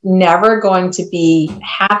are never going to be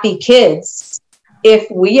happy kids if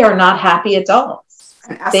we are not happy adults.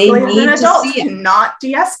 They need an adult cannot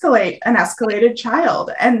de-escalate an escalated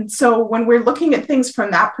child. And so when we're looking at things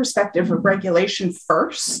from that perspective of regulation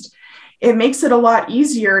first, it makes it a lot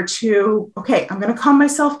easier to, okay, I'm going to calm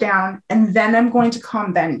myself down and then I'm going to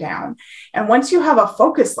calm them down. And once you have a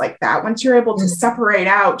focus like that, once you're able to separate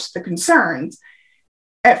out the concerns,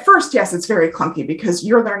 at first, yes, it's very clunky because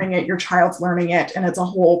you're learning it, your child's learning it, and it's a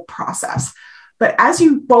whole process. But as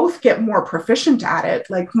you both get more proficient at it,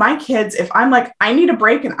 like my kids, if I'm like, I need a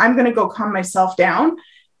break and I'm going to go calm myself down,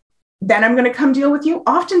 then I'm going to come deal with you.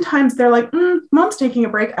 Oftentimes they're like, mom's taking a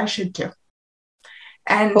break, I should too.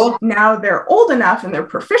 And now they're old enough and they're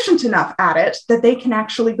proficient enough at it that they can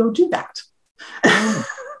actually go do that.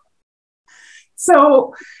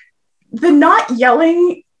 So the not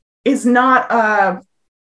yelling is not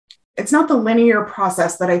it's not the linear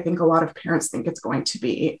process that I think a lot of parents think it's going to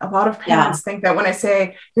be. A lot of parents think that when I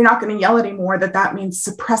say you're not going to yell anymore, that means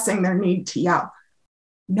suppressing their need to yell.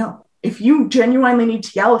 No, if you genuinely need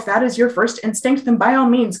to yell, if that is your first instinct, then by all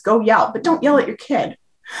means go yell, but don't yell at your kid.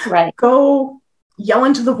 Right. Go yell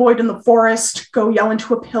into the void in the forest, go yell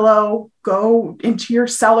into a pillow, go into your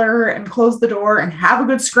cellar and close the door and have a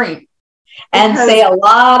good scream. And say a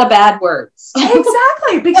lot of bad words.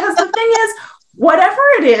 Exactly. Because the thing is, whatever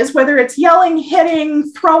it is, whether it's yelling, hitting,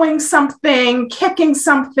 throwing something, kicking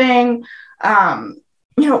something,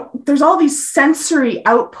 there's all these sensory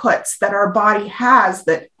outputs that our body has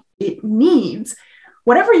that it needs.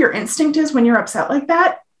 Whatever your instinct is when you're upset like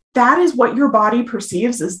that, that is what your body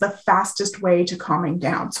perceives as the fastest way to calming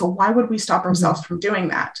down. So why would we stop ourselves from doing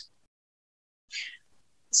that?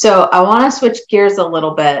 So I want to switch gears a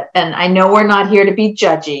little bit. And I know we're not here to be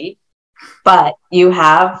judgy, but you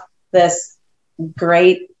have this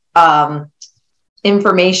great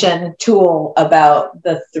information tool about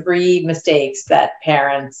the 3 mistakes that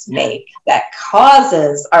parents make that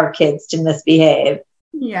causes our kids to misbehave.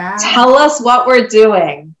 Yeah. Tell us what we're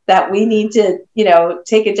doing that we need to,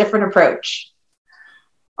 take a different approach.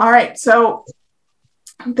 All right. So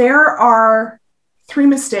there are 3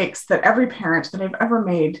 mistakes that every parent that I've ever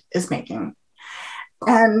made is making.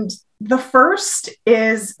 And the first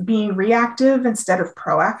is being reactive instead of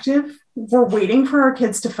proactive. We're waiting for our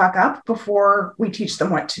kids to fuck up before we teach them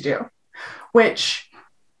what to do, which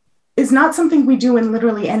is not something we do in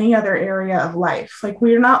literally any other area of life. Like,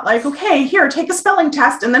 we're not like, okay, here, take a spelling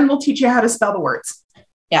test and then we'll teach you how to spell the words.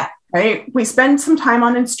 Yeah. Right. We spend some time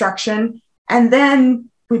on instruction and then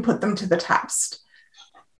we put them to the test.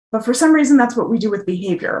 But for some reason, that's what we do with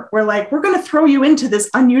behavior. We're like, we're going to throw you into this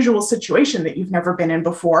unusual situation that you've never been in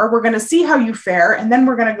before. We're going to see how you fare, and then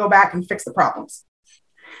we're going to go back and fix the problems.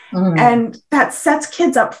 And that sets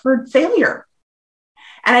kids up for failure.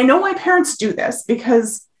 And I know why parents do this,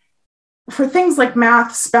 because for things like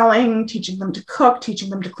math, spelling, teaching them to cook, teaching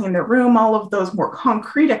them to clean their room, all of those more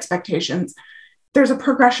concrete expectations, there's a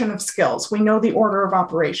progression of skills. We know the order of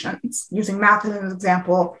operations. Using math as an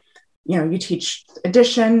example, you teach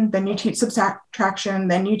addition, then you teach subtraction,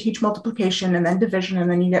 then you teach multiplication, and then division,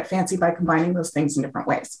 and then you get fancy by combining those things in different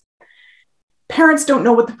ways. Parents don't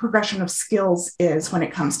know what the progression of skills is when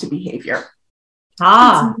it comes to behavior.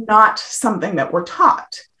 It's not something that we're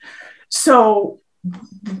taught. So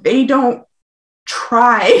they don't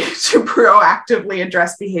try to proactively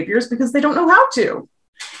address behaviors because they don't know how to.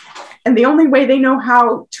 And the only way they know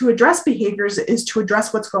how to address behaviors is to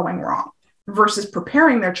address what's going wrong, versus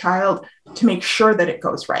preparing their child to make sure that it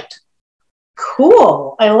goes right.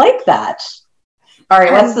 Cool. I like that. All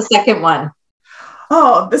right. What's the second one?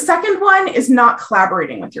 Oh, the second one is not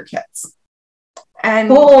collaborating with your kids. And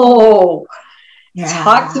talk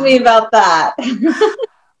to me about that.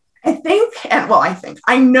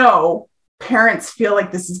 I know parents feel like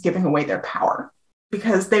this is giving away their power.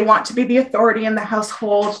 because they want to be the authority in the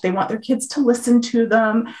household. They want their kids to listen to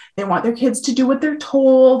them. They want their kids to do what they're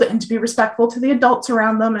told and to be respectful to the adults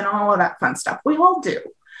around them and all of that fun stuff. We all do.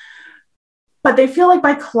 But they feel like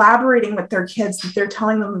by collaborating with their kids, that they're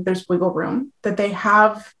telling them that there's wiggle room, that they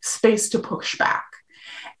have space to push back.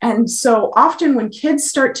 And so often when kids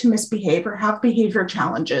start to misbehave or have behavior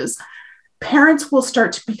challenges, parents will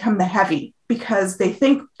start to become the heavy, because they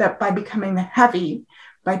think that by becoming the heavy,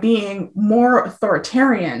 by being more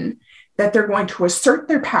authoritarian, that they're going to assert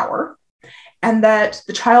their power, and that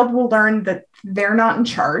the child will learn that they're not in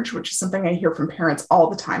charge, which is something I hear from parents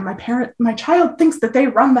all the time. My child thinks that they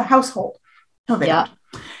run the household. No, they don't.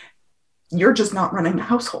 You're just not running the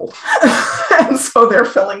household. And so they're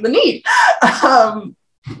filling the need.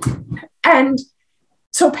 And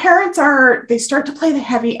so parents they start to play the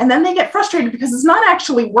heavy, and then they get frustrated because it's not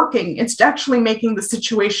actually working. It's actually making the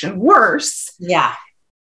situation worse. Yeah.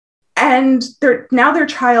 And now their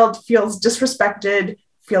child feels disrespected,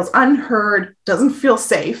 feels unheard, doesn't feel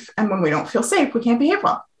safe. And when we don't feel safe, we can't behave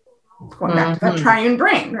well. Going back to that triune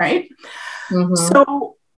brain, right?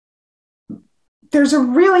 So there's a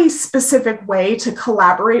really specific way to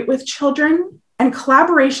collaborate with children, and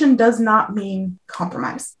collaboration does not mean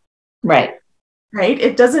compromise. Right.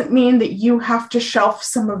 It doesn't mean that you have to shelf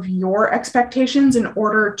some of your expectations in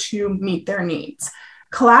order to meet their needs.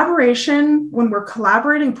 Collaboration, when we're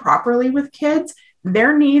collaborating properly with kids,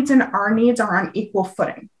 their needs and our needs are on equal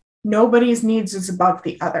footing. Nobody's needs is above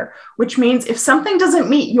the other, which means if something doesn't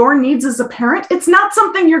meet your needs as a parent, it's not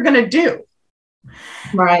something you're going to do.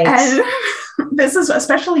 Right. And this is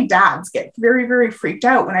especially dads get very, very freaked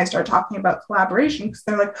out when I start talking about collaboration, because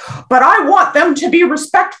they're like, but I want them to be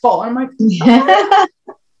respectful. I'm like, okay.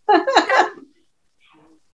 Then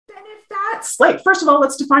if that's like, first of all,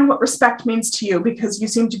 let's define what respect means to you, because you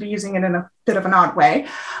seem to be using it in a bit of an odd way.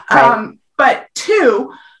 Right. But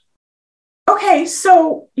two, okay,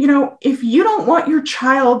 so, if you don't want your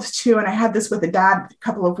child to, and I had this with a dad a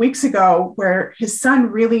couple of weeks ago where his son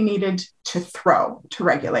really needed to throw to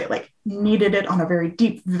regulate, like needed it on a very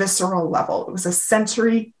deep, visceral level. It was a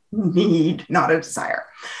sensory need, not a desire.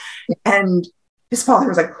 And his father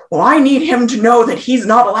was like, well, I need him to know that he's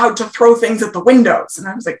not allowed to throw things at the windows. And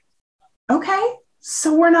I was like, okay,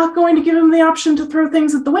 so we're not going to give him the option to throw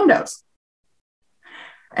things at the windows.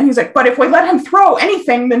 And he's like, but if we let him throw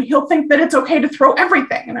anything, then he'll think that it's okay to throw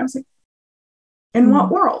everything. And I was like, in what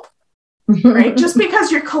world? Right? Just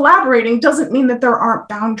because you're collaborating doesn't mean that there aren't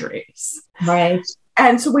boundaries. Right.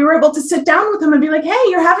 And so we were able to sit down with him and be like, hey,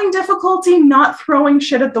 you're having difficulty not throwing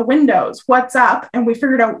shit at the windows. What's up? And we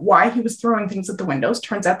figured out why he was throwing things at the windows.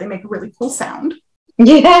 Turns out they make a really cool sound.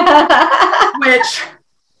 Yeah. Which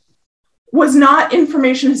was not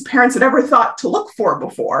information his parents had ever thought to look for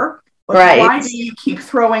before. Right. Why do you keep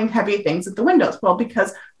throwing heavy things at the windows? Well,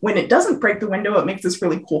 because when it doesn't break the window, it makes this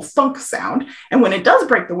really cool thunk sound. And when it does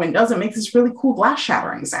break the windows, it makes this really cool glass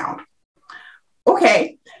shattering sound.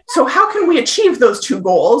 Okay, so how can we achieve those two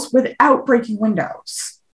goals without breaking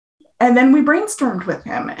windows? And then we brainstormed with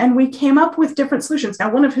him and we came up with different solutions.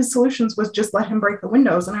 Now, one of his solutions was just let him break the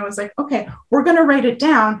windows. And I was like, okay, we're going to write it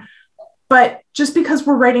down. But just because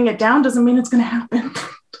we're writing it down doesn't mean it's going to happen.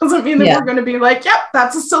 Doesn't mean that we're going to be like, yep,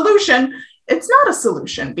 that's a solution. It's not a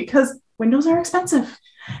solution because windows are expensive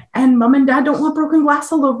and mom and dad don't want broken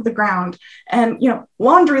glass all over the ground. And,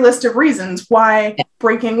 laundry list of reasons why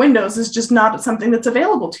breaking windows is just not something that's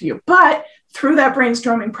available to you. But through that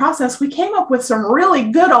brainstorming process, we came up with some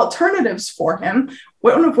really good alternatives for him,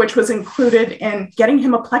 one of which was included in getting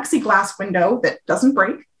him a plexiglass window that doesn't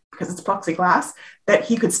break, because it's plexiglass, that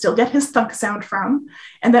he could still get his thunk sound from.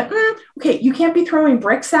 And that, okay, you can't be throwing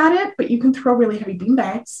bricks at it, but you can throw really heavy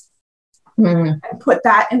beanbags. And put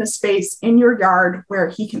that in a space in your yard where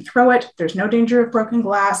he can throw it. There's no danger of broken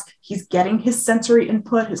glass. He's getting his sensory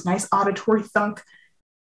input, his nice auditory thunk,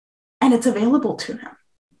 and it's available to him.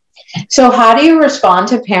 So how do you respond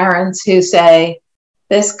to parents who say,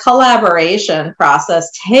 this collaboration process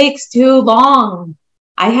takes too long?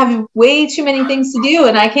 I have way too many things to do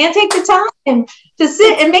and I can't take the time to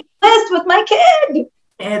sit and make a list with my kid.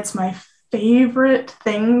 It's my favorite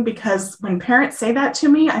thing because when parents say that to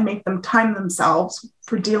me, I make them time themselves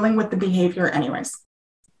for dealing with the behavior anyways.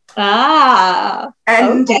 And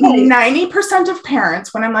okay. 90% of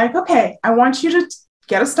parents, when I'm like, okay, I want you to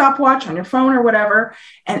get a stopwatch on your phone or whatever.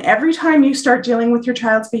 And every time you start dealing with your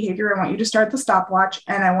child's behavior, I want you to start the stopwatch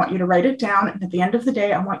and I want you to write it down. And at the end of the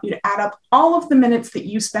day, I want you to add up all of the minutes that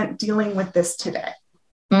you spent dealing with this today.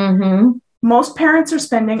 Most parents are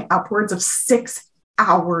spending upwards of 6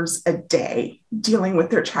 hours a day dealing with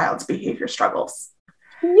their child's behavior struggles.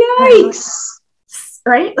 Yikes.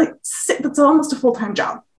 right? Like that's almost a full-time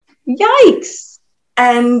job. Yikes.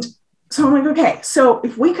 And so I'm like, okay, so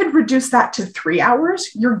if we could reduce that to 3 hours,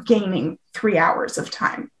 you're gaining 3 hours of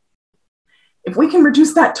time. If we can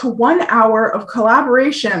reduce that to 1 hour of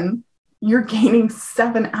collaboration, you're gaining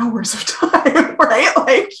 7 hours of time, right?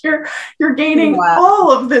 Like you're gaining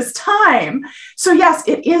all of this time. So yes,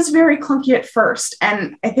 it is very clunky at first.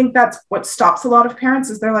 And I think that's what stops a lot of parents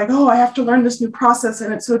is they're like, oh, I have to learn this new process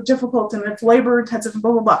and it's so difficult and it's labor intensive and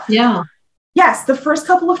blah, blah, blah. Yeah. Yes, the first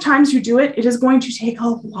couple of times you do it, it is going to take a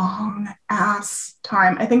long ass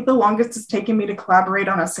time. I think the longest it's taken me to collaborate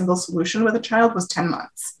on a single solution with a child was 10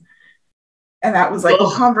 months. And that was like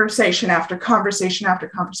conversation after conversation after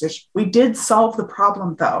conversation. We did solve the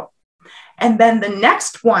problem though. And then the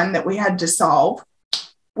next one that we had to solve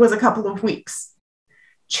was a couple of weeks.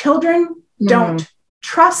 Children don't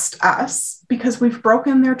trust us because we've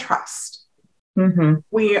broken their trust.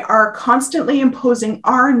 We are constantly imposing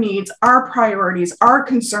our needs, our priorities, our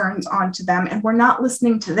concerns onto them, and we're not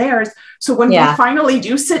listening to theirs. So when we finally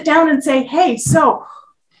do sit down and say, hey, so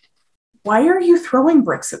why are you throwing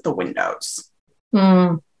bricks at the windows?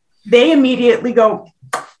 They immediately go,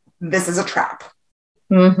 this is a trap.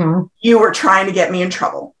 You are trying to get me in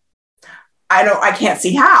trouble. I can't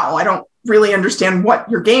see how. I don't really understand what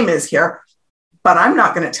your game is here. But I'm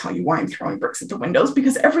not going to tell you why I'm throwing bricks at the windows,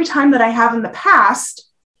 because every time that I have in the past,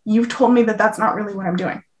 you've told me that that's not really what I'm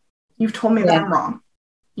doing. You've told me that I'm wrong.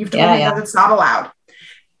 You've told me that it's not allowed.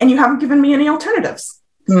 And you haven't given me any alternatives.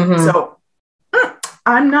 So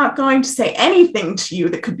I'm not going to say anything to you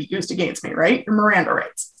that could be used against me, right? Your Miranda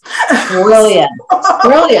rights. Brilliant.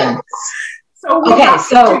 Brilliant. So we have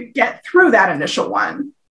to get through that initial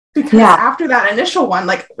one. Because after that initial one,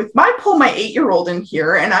 like if I pull my 8-year-old in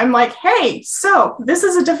here and I'm like, hey, so this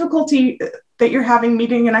is a difficulty that you're having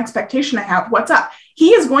meeting an expectation I have. What's up? He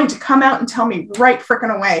is going to come out and tell me right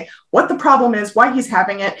frickin' away what the problem is, why he's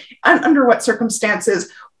having it, and under what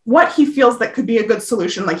circumstances, what he feels that could be a good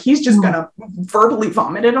solution. Like he's just going to verbally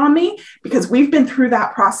vomit it on me because we've been through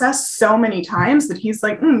that process so many times that he's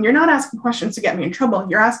like, you're not asking questions to get me in trouble.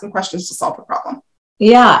 You're asking questions to solve the problem.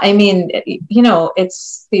 Yeah. I mean,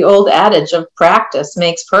 it's the old adage of practice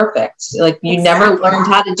makes perfect. Like you never learned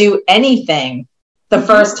how to do anything the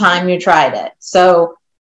first time you tried it. So,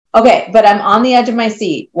 okay. But I'm on the edge of my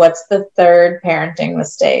seat. What's the third parenting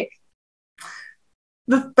mistake?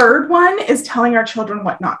 The third one is telling our children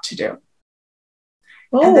what not to do.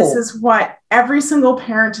 And this is what every single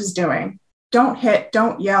parent is doing. Don't hit,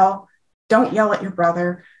 don't yell at your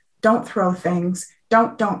brother, don't throw things.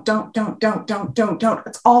 Don't.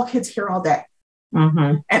 It's all kids hear all day.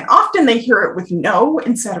 And often they hear it with no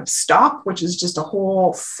instead of stop, which is just a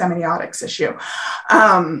whole semiotics issue.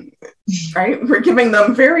 Right? We're giving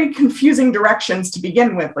them very confusing directions to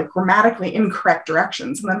begin with, like grammatically incorrect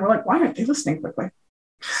directions. And then we're like, why aren't they listening quickly?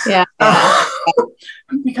 Yeah.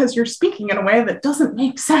 Because you're speaking in a way that doesn't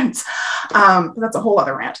make sense. But that's a whole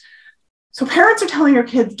other rant. So parents are telling your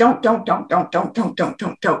kids, don't.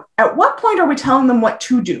 At what point are we telling them what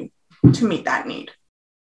to do to meet that need?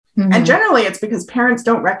 And generally it's because parents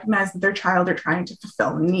don't recognize that their child are trying to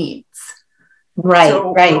fulfill needs.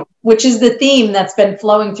 Right. Which is the theme that's been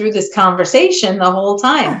flowing through this conversation the whole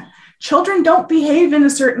time. Children don't behave in a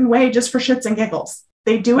certain way just for shits and giggles.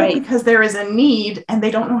 They do it because there is a need and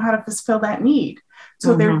they don't know how to fulfill that need.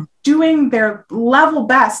 So they're doing their level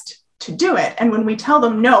best to do it. And when we tell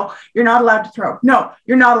them, no, you're not allowed to throw. No,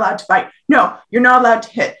 you're not allowed to bite. No, you're not allowed to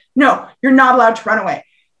hit. No, you're not allowed to run away.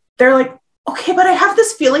 They're like, okay, but I have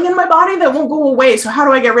this feeling in my body that won't go away. So how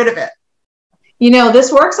do I get rid of it?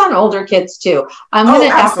 This works on older kids too. I'm going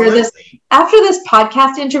to, after this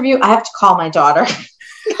podcast interview, I have to call my daughter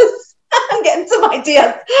because I'm getting some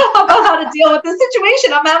ideas about how to deal with the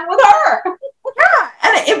situation I'm having with her. Yeah.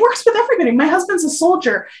 And it works with everybody. My husband's a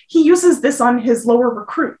soldier. He uses this on his lower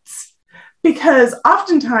recruits because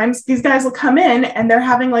oftentimes these guys will come in and they're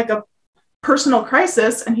having like a personal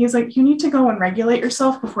crisis. And he's like, you need to go and regulate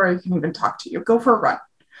yourself before I can even talk to you. Go for a run.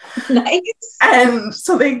 Nice. And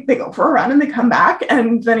so they go for a run and they come back.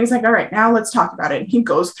 And then he's like, all right, now let's talk about it. And he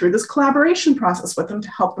goes through this collaboration process with them to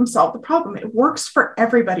help them solve the problem. It works for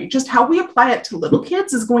everybody. Just how we apply it to little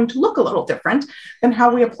kids is going to look a little different than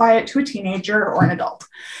how we apply it to a teenager or an adult.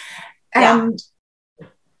 And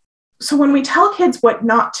so when we tell kids what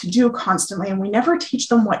not to do constantly, and we never teach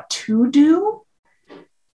them what to do,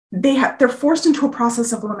 they're forced into a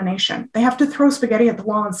process of elimination. They have to throw spaghetti at the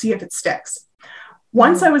wall and see if it sticks.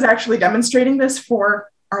 Once I was actually demonstrating this for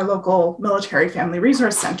our local military family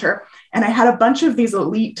resource center, and I had a bunch of these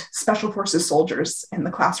elite special forces soldiers in the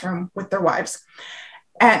classroom with their wives.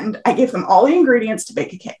 And I gave them all the ingredients to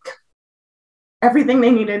bake a cake. Everything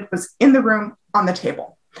they needed was in the room on the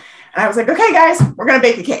table. And I was like, okay, guys, we're going to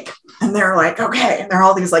bake a cake. And they're like, okay. And they're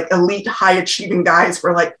all these like elite, high achieving guys who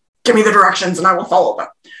are like, give me the directions and I will follow them.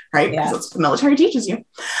 Right. Because that's what the military teaches you.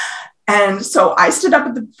 And so I stood up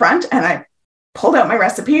at the front and I pulled out my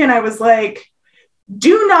recipe and I was like,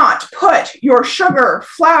 do not put your sugar,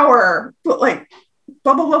 flour, like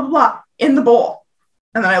blah, blah, blah, blah, blah in the bowl.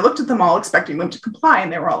 And then I looked at them all expecting them to comply.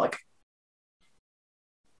 And they were all like,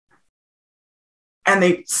 and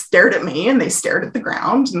they stared at me and they stared at the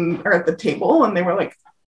ground or at the table. And they were like,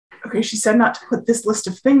 okay, she said not to put this list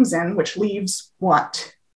of things in, which leaves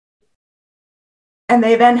what? And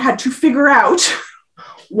they then had to figure out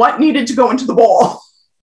what needed to go into the bowl.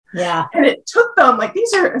 Yeah. And it took them, like,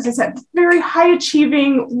 these are, as I said, very high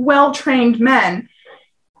achieving, well-trained men.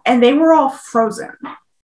 And they were all frozen.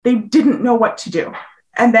 They didn't know what to do.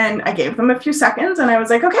 And then I gave them a few seconds and I was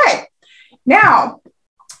like, okay, now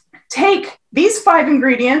take these 5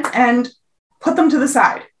 ingredients and put them to the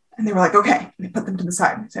side. And they were like, okay. And they put them to the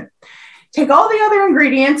side. And I said, take all the other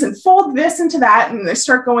ingredients and fold this into that. And they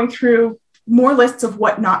start going through more lists of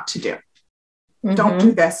what not to do. Mm-hmm. Don't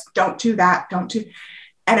do this. Don't do that. Don't do.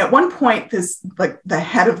 And at one point, this, like the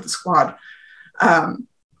head of the squad,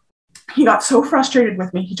 he got so frustrated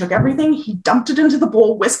with me. He took everything, he dumped it into the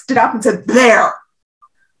bowl, whisked it up and said, there.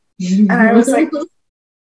 And I was like, all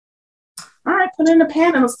right, put it in a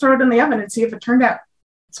pan and let's throw it in the oven and see if it turned out.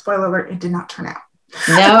 Spoiler alert, it did not turn out.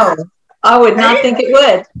 No, I would not think it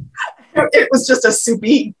would. It was just a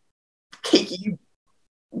soupy, cakey,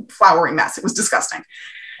 floury mess. It was disgusting.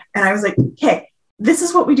 And I was like, okay, this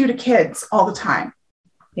is what we do to kids all the time.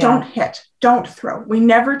 Yeah. Don't hit, don't throw. We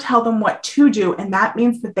never tell them what to do. And that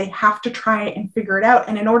means that they have to try and figure it out.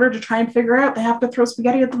 And in order to try and figure it out, they have to throw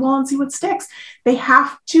spaghetti at the wall and see what sticks. They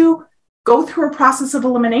have to go through a process of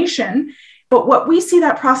elimination. But what we see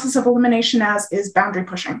that process of elimination as is boundary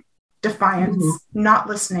pushing, defiance, not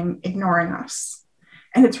listening, ignoring us.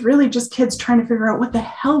 And it's really just kids trying to figure out what the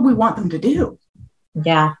hell we want them to do.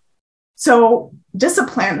 Yeah. So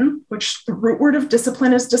discipline, which the root word of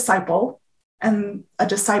discipline is disciple, and a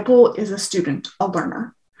disciple is a student, a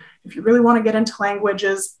learner. If you really want to get into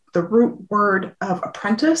languages, the root word of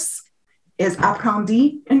apprentice is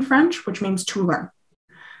apprenti in French, which means to learn.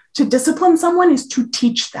 To discipline someone is to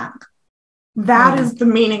teach them. That is the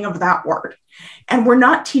meaning of that word. And we're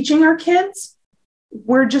not teaching our kids,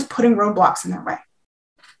 we're just putting roadblocks in their way.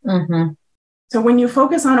 Mm-hmm. So when you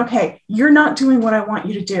focus on, okay, you're not doing what I want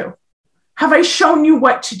you to do. Have I shown you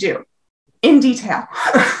what to do in detail?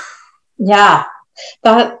 Yeah,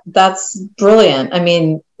 that's brilliant. I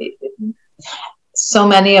mean, so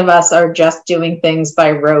many of us are just doing things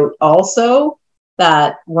by rote also,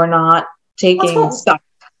 that we're not taking stock.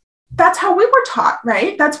 That's how we were taught,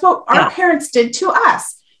 right? That's what our parents did to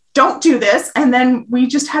us. Don't do this. And then we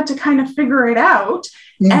just had to kind of figure it out.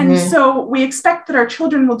 Mm-hmm. And so we expect that our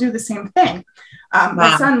children will do the same thing.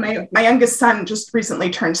 My youngest son just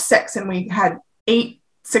recently turned 6, and we had 8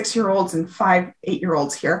 6-year-olds and 5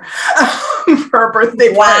 8-year-olds here for our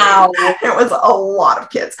birthday party. Wow. It was a lot of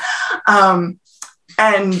kids. And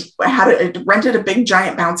I rented a big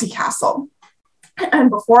giant bouncy castle.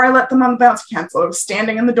 And before I let them on the bouncy castle, I was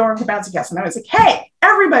standing in the door of the bouncy castle and I was like, hey,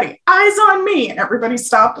 everybody, eyes on me. And everybody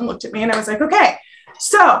stopped and looked at me and I was like, okay,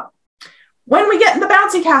 so when we get in the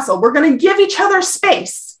bouncy castle, we're going to give each other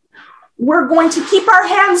space. We're going to keep our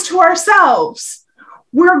hands to ourselves.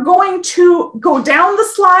 We're going to go down the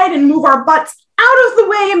slide and move our butts out of the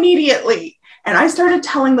way immediately. And I started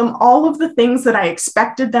telling them all of the things that I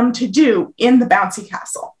expected them to do in the bouncy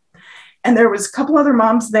castle. And there was a couple other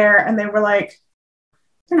moms there and they were like,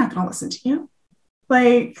 they're not going to listen to you.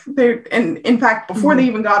 And in fact, before they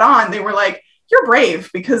even got on, they were like, you're brave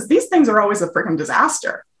because these things are always a freaking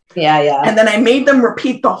disaster. Yeah. And then I made them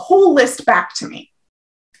repeat the whole list back to me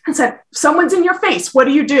and said, someone's in your face. What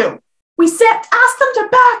do you do? We asked them to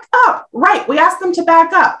back up. Right. We asked them to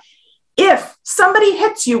back up. If somebody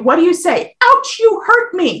hits you, what do you say? Ouch, you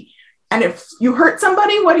hurt me. And if you hurt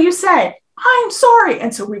somebody, what do you say? I'm sorry.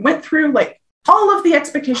 And so we went through all of the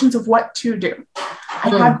expectations of what to do. I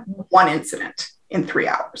had one incident in 3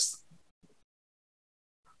 hours.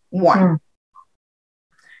 One.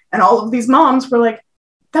 And all of these moms were like,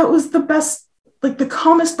 that was the best, the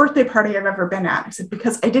calmest birthday party I've ever been at. I said,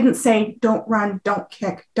 because I didn't say, don't run, don't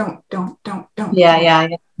kick, don't. Yeah.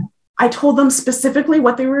 I told them specifically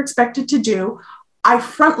what they were expected to do. I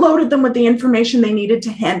front loaded them with the information they needed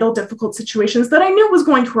to handle difficult situations that I knew was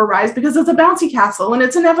going to arise because it's a bouncy castle and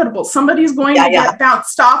it's inevitable. Somebody's going to get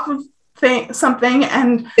bounced off of something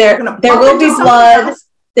and there will be blood.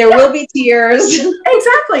 There will be tears.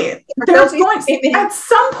 Exactly. At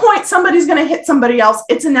some point, somebody's going to hit somebody else.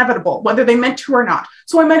 It's inevitable, whether they meant to or not.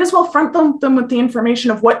 So I might as well front them with the information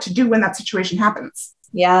of what to do when that situation happens.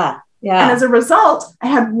 Yeah. Yeah. And as a result, I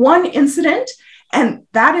had one incident, and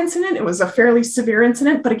that incident, it was a fairly severe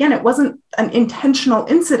incident, but again, it wasn't an intentional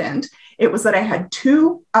incident. It was that I had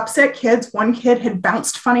two upset kids. One kid had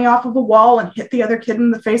bounced funny off of a wall and hit the other kid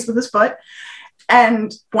in the face with his foot.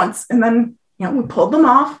 And then, we pulled them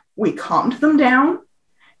off, we calmed them down.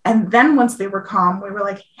 And then once they were calm, we were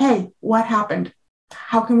like, hey, what happened?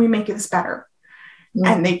 How can we make this better?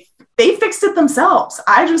 Yeah. And they fixed it themselves.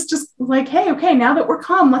 I just like, hey, okay, now that we're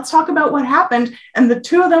calm, let's talk about what happened. And the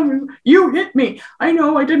two of them, you hit me. I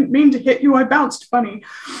know I didn't mean to hit you. I bounced funny.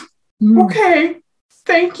 Okay,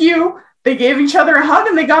 thank you. They gave each other a hug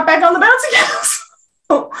and they got back on the bouncy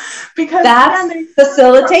castle. Because that's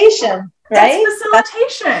facilitation. Right? That's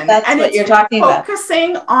facilitation. That's and what you're talking about.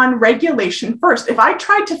 Focusing on regulation first. If I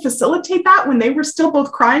tried to facilitate that when they were still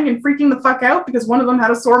both crying and freaking the fuck out because one of them had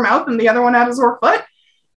a sore mouth and the other one had a sore foot,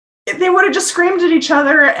 they would have just screamed at each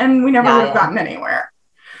other and we never would have gotten anywhere.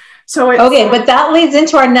 So okay, but that leads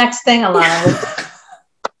into our next thing, Alana.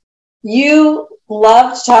 You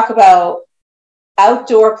love to talk about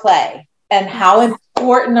outdoor play and how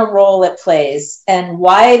important a role it plays and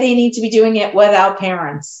why they need to be doing it without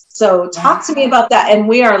parents. So talk to me about that. And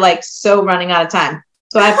we are like so running out of time.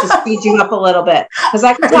 So I have to speed you up a little bit because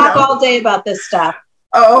I can talk all day about this stuff.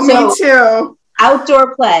 Oh, so, me too.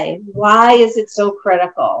 Outdoor play. Why is it so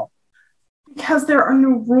critical? Because there are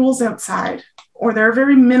no rules outside, or there are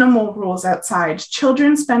very minimal rules outside.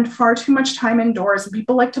 Children spend far too much time indoors, and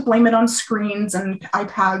people like to blame it on screens and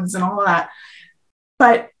iPads and all of that.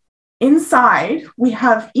 But inside, we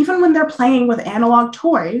have, even when they're playing with analog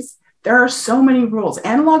toys, there are so many rules.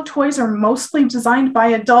 Analog toys are mostly designed by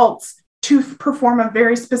adults to perform a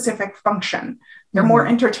very specific function. They're more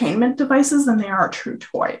entertainment devices than they are true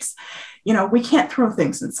toys. We can't throw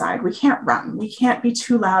things inside. We can't run. We can't be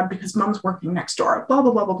too loud because mom's working next door, blah,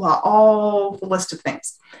 blah, blah, blah, blah, all the list of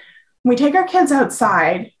things. When we take our kids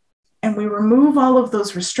outside and we remove all of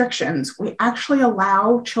those restrictions, we actually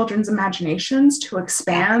allow children's imaginations to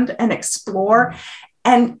expand and explore.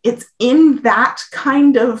 And it's in that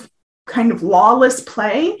kind of lawless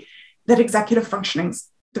play that executive functioning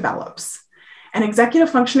develops. And executive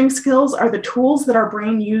functioning skills are the tools that our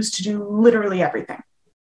brain uses to do literally everything.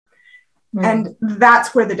 And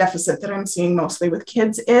that's where the deficit that I'm seeing mostly with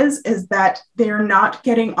kids is that they're not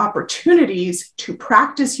getting opportunities to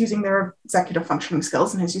practice using their executive functioning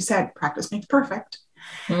skills. And as you said, practice makes perfect.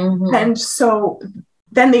 And so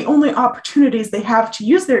then the only opportunities they have to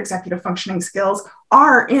use their executive functioning skills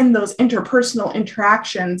are in those interpersonal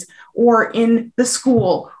interactions or in the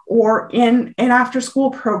school or in an after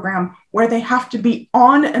school program where they have to be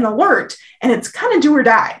on and alert. And it's kind of do or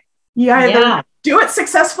die. You either do it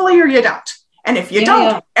successfully or you don't. And if you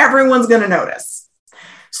don't, everyone's going to notice.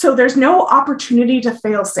 So there's no opportunity to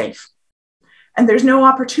fail safe. And there's no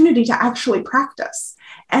opportunity to actually practice.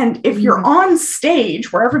 And if you're on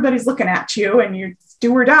stage where everybody's looking at you and you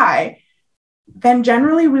do or die, then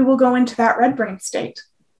generally we will go into that red brain state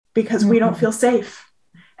because we don't feel safe.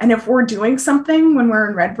 And if we're doing something when we're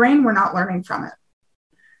in red brain, we're not learning from it.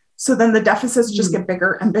 So then the deficits just get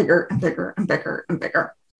bigger and bigger and bigger and bigger and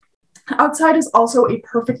bigger. Outside is also a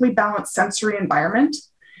perfectly balanced sensory environment.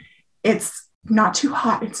 It's not too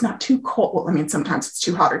hot. It's not too cold. Well, I mean, sometimes it's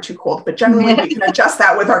too hot or too cold, but generally we can adjust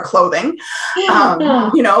that with our clothing.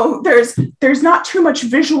 There's not too much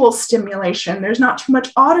visual stimulation. There's not too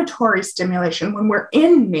much auditory stimulation. When we're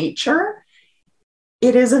in nature,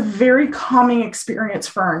 it is a very calming experience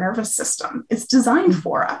for our nervous system. It's designed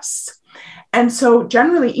for us. And so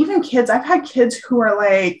generally, even kids, I've had kids who are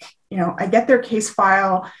like, I get their case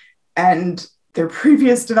file and their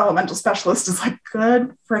previous developmental specialist is like,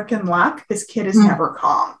 good freaking luck. This kid is never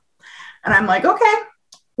calm. And I'm like, okay,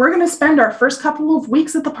 we're going to spend our first couple of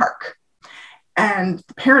weeks at the park. And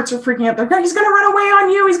the parents are freaking out. They're like, he's going to run away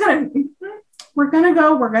on you. We're going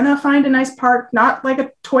to find a nice park, not like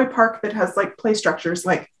a toy park that has like play structures,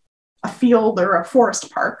 like a field or a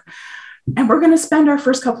forest park. And we're going to spend our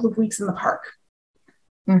first couple of weeks in the park.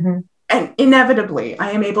 And inevitably,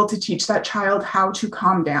 I am able to teach that child how to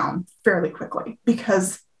calm down fairly quickly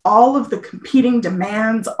because all of the competing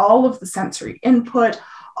demands, all of the sensory input,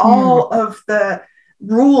 all of the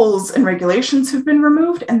rules and regulations have been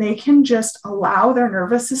removed, and they can just allow their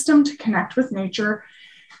nervous system to connect with nature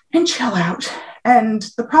and chill out. And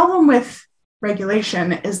the problem with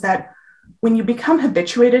regulation is that when you become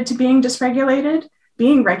habituated to being dysregulated,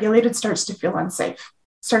 being regulated starts to feel unsafe,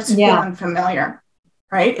 starts to feel unfamiliar.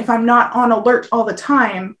 right? If I'm not on alert all the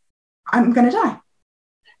time, I'm going to die.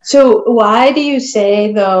 So why do you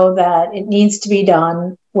say, though, that it needs to be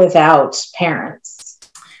done without parents?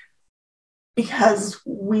 Because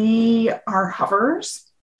we are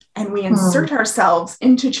hovers and we insert ourselves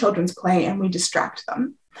into children's play and we distract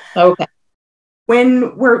them. Okay.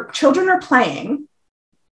 When children are playing,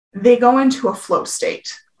 they go into a flow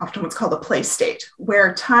state, often what's called a play state,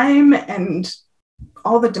 where time and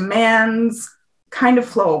all the demands kind of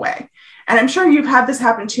flow away. And I'm sure you've had this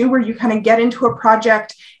happen too, where you kind of get into a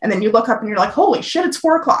project and then you look up and you're like, holy shit, it's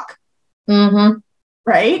 4:00. Mm-hmm.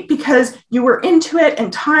 Right? Because you were into it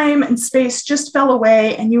and time and space just fell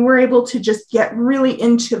away and you were able to just get really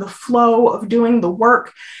into the flow of doing the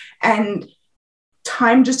work and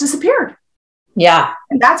time just disappeared. Yeah.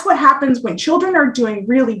 And that's what happens when children are doing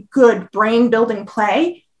really good brain building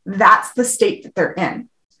play. That's the state that they're in.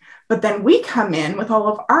 But then we come in with all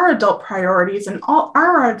of our adult priorities and all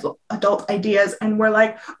our adult ideas, and we're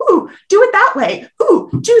like, ooh, do it that way. Ooh,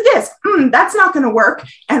 do this. That's not going to work.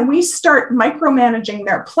 And we start micromanaging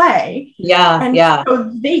their play. Yeah. And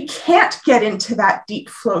so they can't get into that deep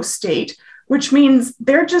flow state, which means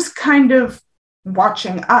they're just kind of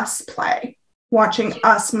watching us play, watching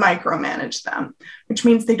us micromanage them, which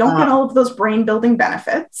means they don't get all of those brain building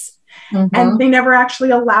benefits. And they never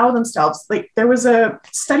actually allow themselves. Like, there was a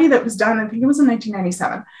study that was done, I think it was in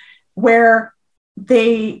 1997, where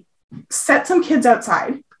they set some kids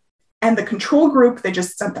outside, and the control group, they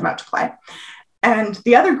just sent them out to play. And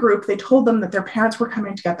the other group, they told them that their parents were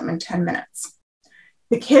coming to get them in 10 minutes.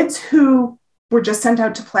 The kids who were just sent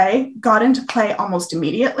out to play got into play almost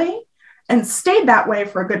immediately and stayed that way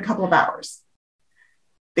for a good couple of hours.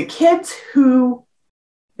 The kids who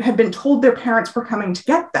had been told their parents were coming to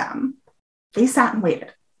get them, they sat and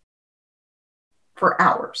waited for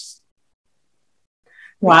hours.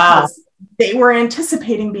 Wow. Because they were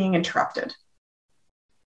anticipating being interrupted.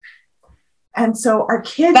 And so our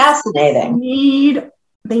kids need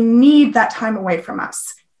that time away from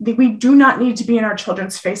us. We do not need to be in our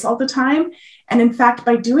children's face all the time. And in fact,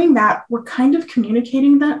 by doing that, we're kind of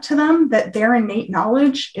communicating that to them, that their innate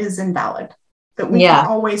knowledge is invalid, that we can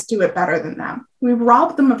always do it better than them. We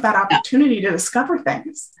rob them of that opportunity to discover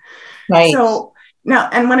things. Right. So now,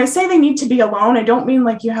 and when I say they need to be alone, I don't mean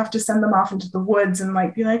like you have to send them off into the woods and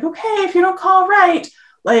like be like, okay, if you don't call right,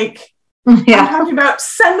 like I'm talking about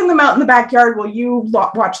sending them out in the backyard while you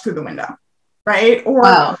watch through the window, right?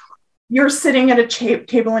 Or you're sitting at a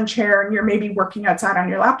table and chair and you're maybe working outside on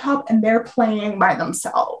your laptop and they're playing by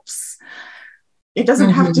themselves. It doesn't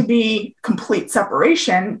have to be complete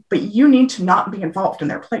separation, but you need to not be involved in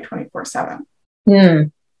their play 24/7.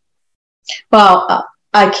 Well,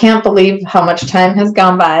 I can't believe how much time has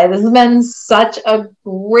gone by. This has been such a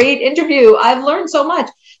great interview. I've learned so much.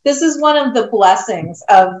 This is one of the blessings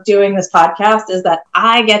of doing this podcast, is that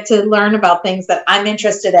I get to learn about things that I'm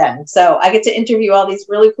interested in. So I get to interview all these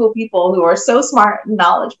really cool people who are so smart and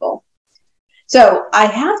knowledgeable. So I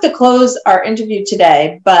have to close our interview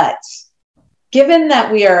today, but given that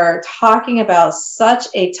we are talking about such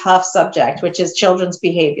a tough subject, which is children's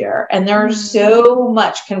behavior, and there's so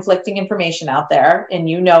much conflicting information out there, and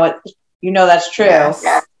you know that's true,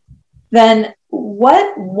 then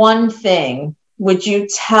what one thing would you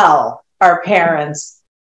tell our parents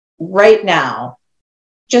right now?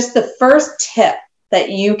 Just the first tip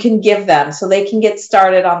that you can give them so they can get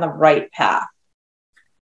started on the right path.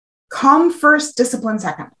 Calm first, discipline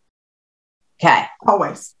second. Okay.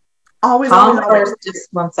 Always, calm first,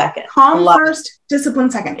 discipline second. Calm first, discipline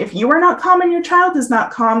second. If you are not calm and your child is not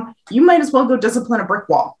calm, you might as well go discipline a brick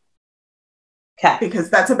wall. Okay. Because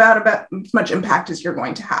that's about as much impact as you're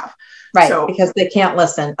going to have. Right. So, because they can't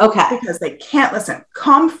listen. Okay. Because they can't listen.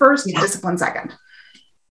 Calm first, discipline second.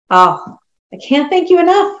 Oh, I can't thank you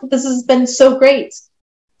enough. This has been so great.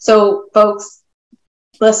 So, folks,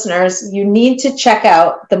 listeners, you need to check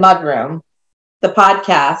out The Mudroom, the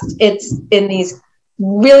podcast. It's in these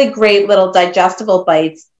really great little digestible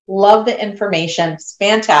bites. Love the information. It's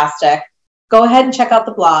fantastic. Go ahead and check out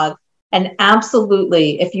the blog. And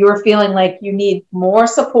absolutely, if you are feeling like you need more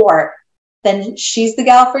support, then she's the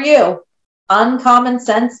gal for you. Uncommon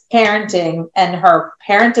Sense Parenting and her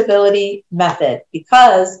Parentability Method.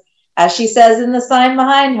 Because, as she says in the sign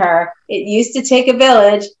behind her, it used to take a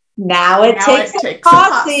village. Now it takes a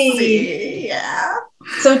posse. Yeah.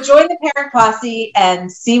 So join the Parent Posse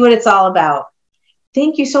and see what it's all about.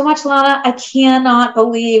 Thank you so much, Lana. I cannot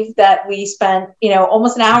believe that we spent,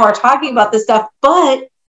 almost an hour talking about this stuff, but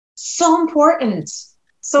so important.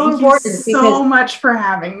 Thank you so much for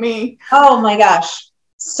having me. Oh my gosh.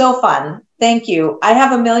 So fun. Thank you. I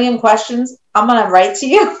have a million questions. I'm going to write to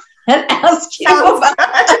you and ask you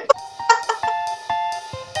about it.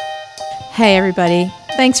 Hey, everybody.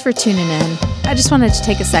 Thanks for tuning in. I just wanted to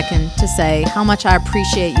take a second to say how much I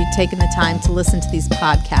appreciate you taking the time to listen to these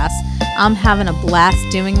podcasts. I'm having a blast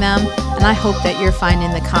doing them, and I hope that you're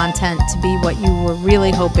finding the content to be what you were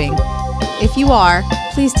really hoping. If you are,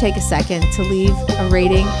 please take a second to leave a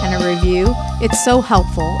rating and a review. It's so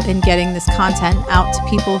helpful in getting this content out to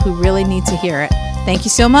people who really need to hear it. Thank you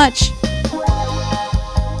so much.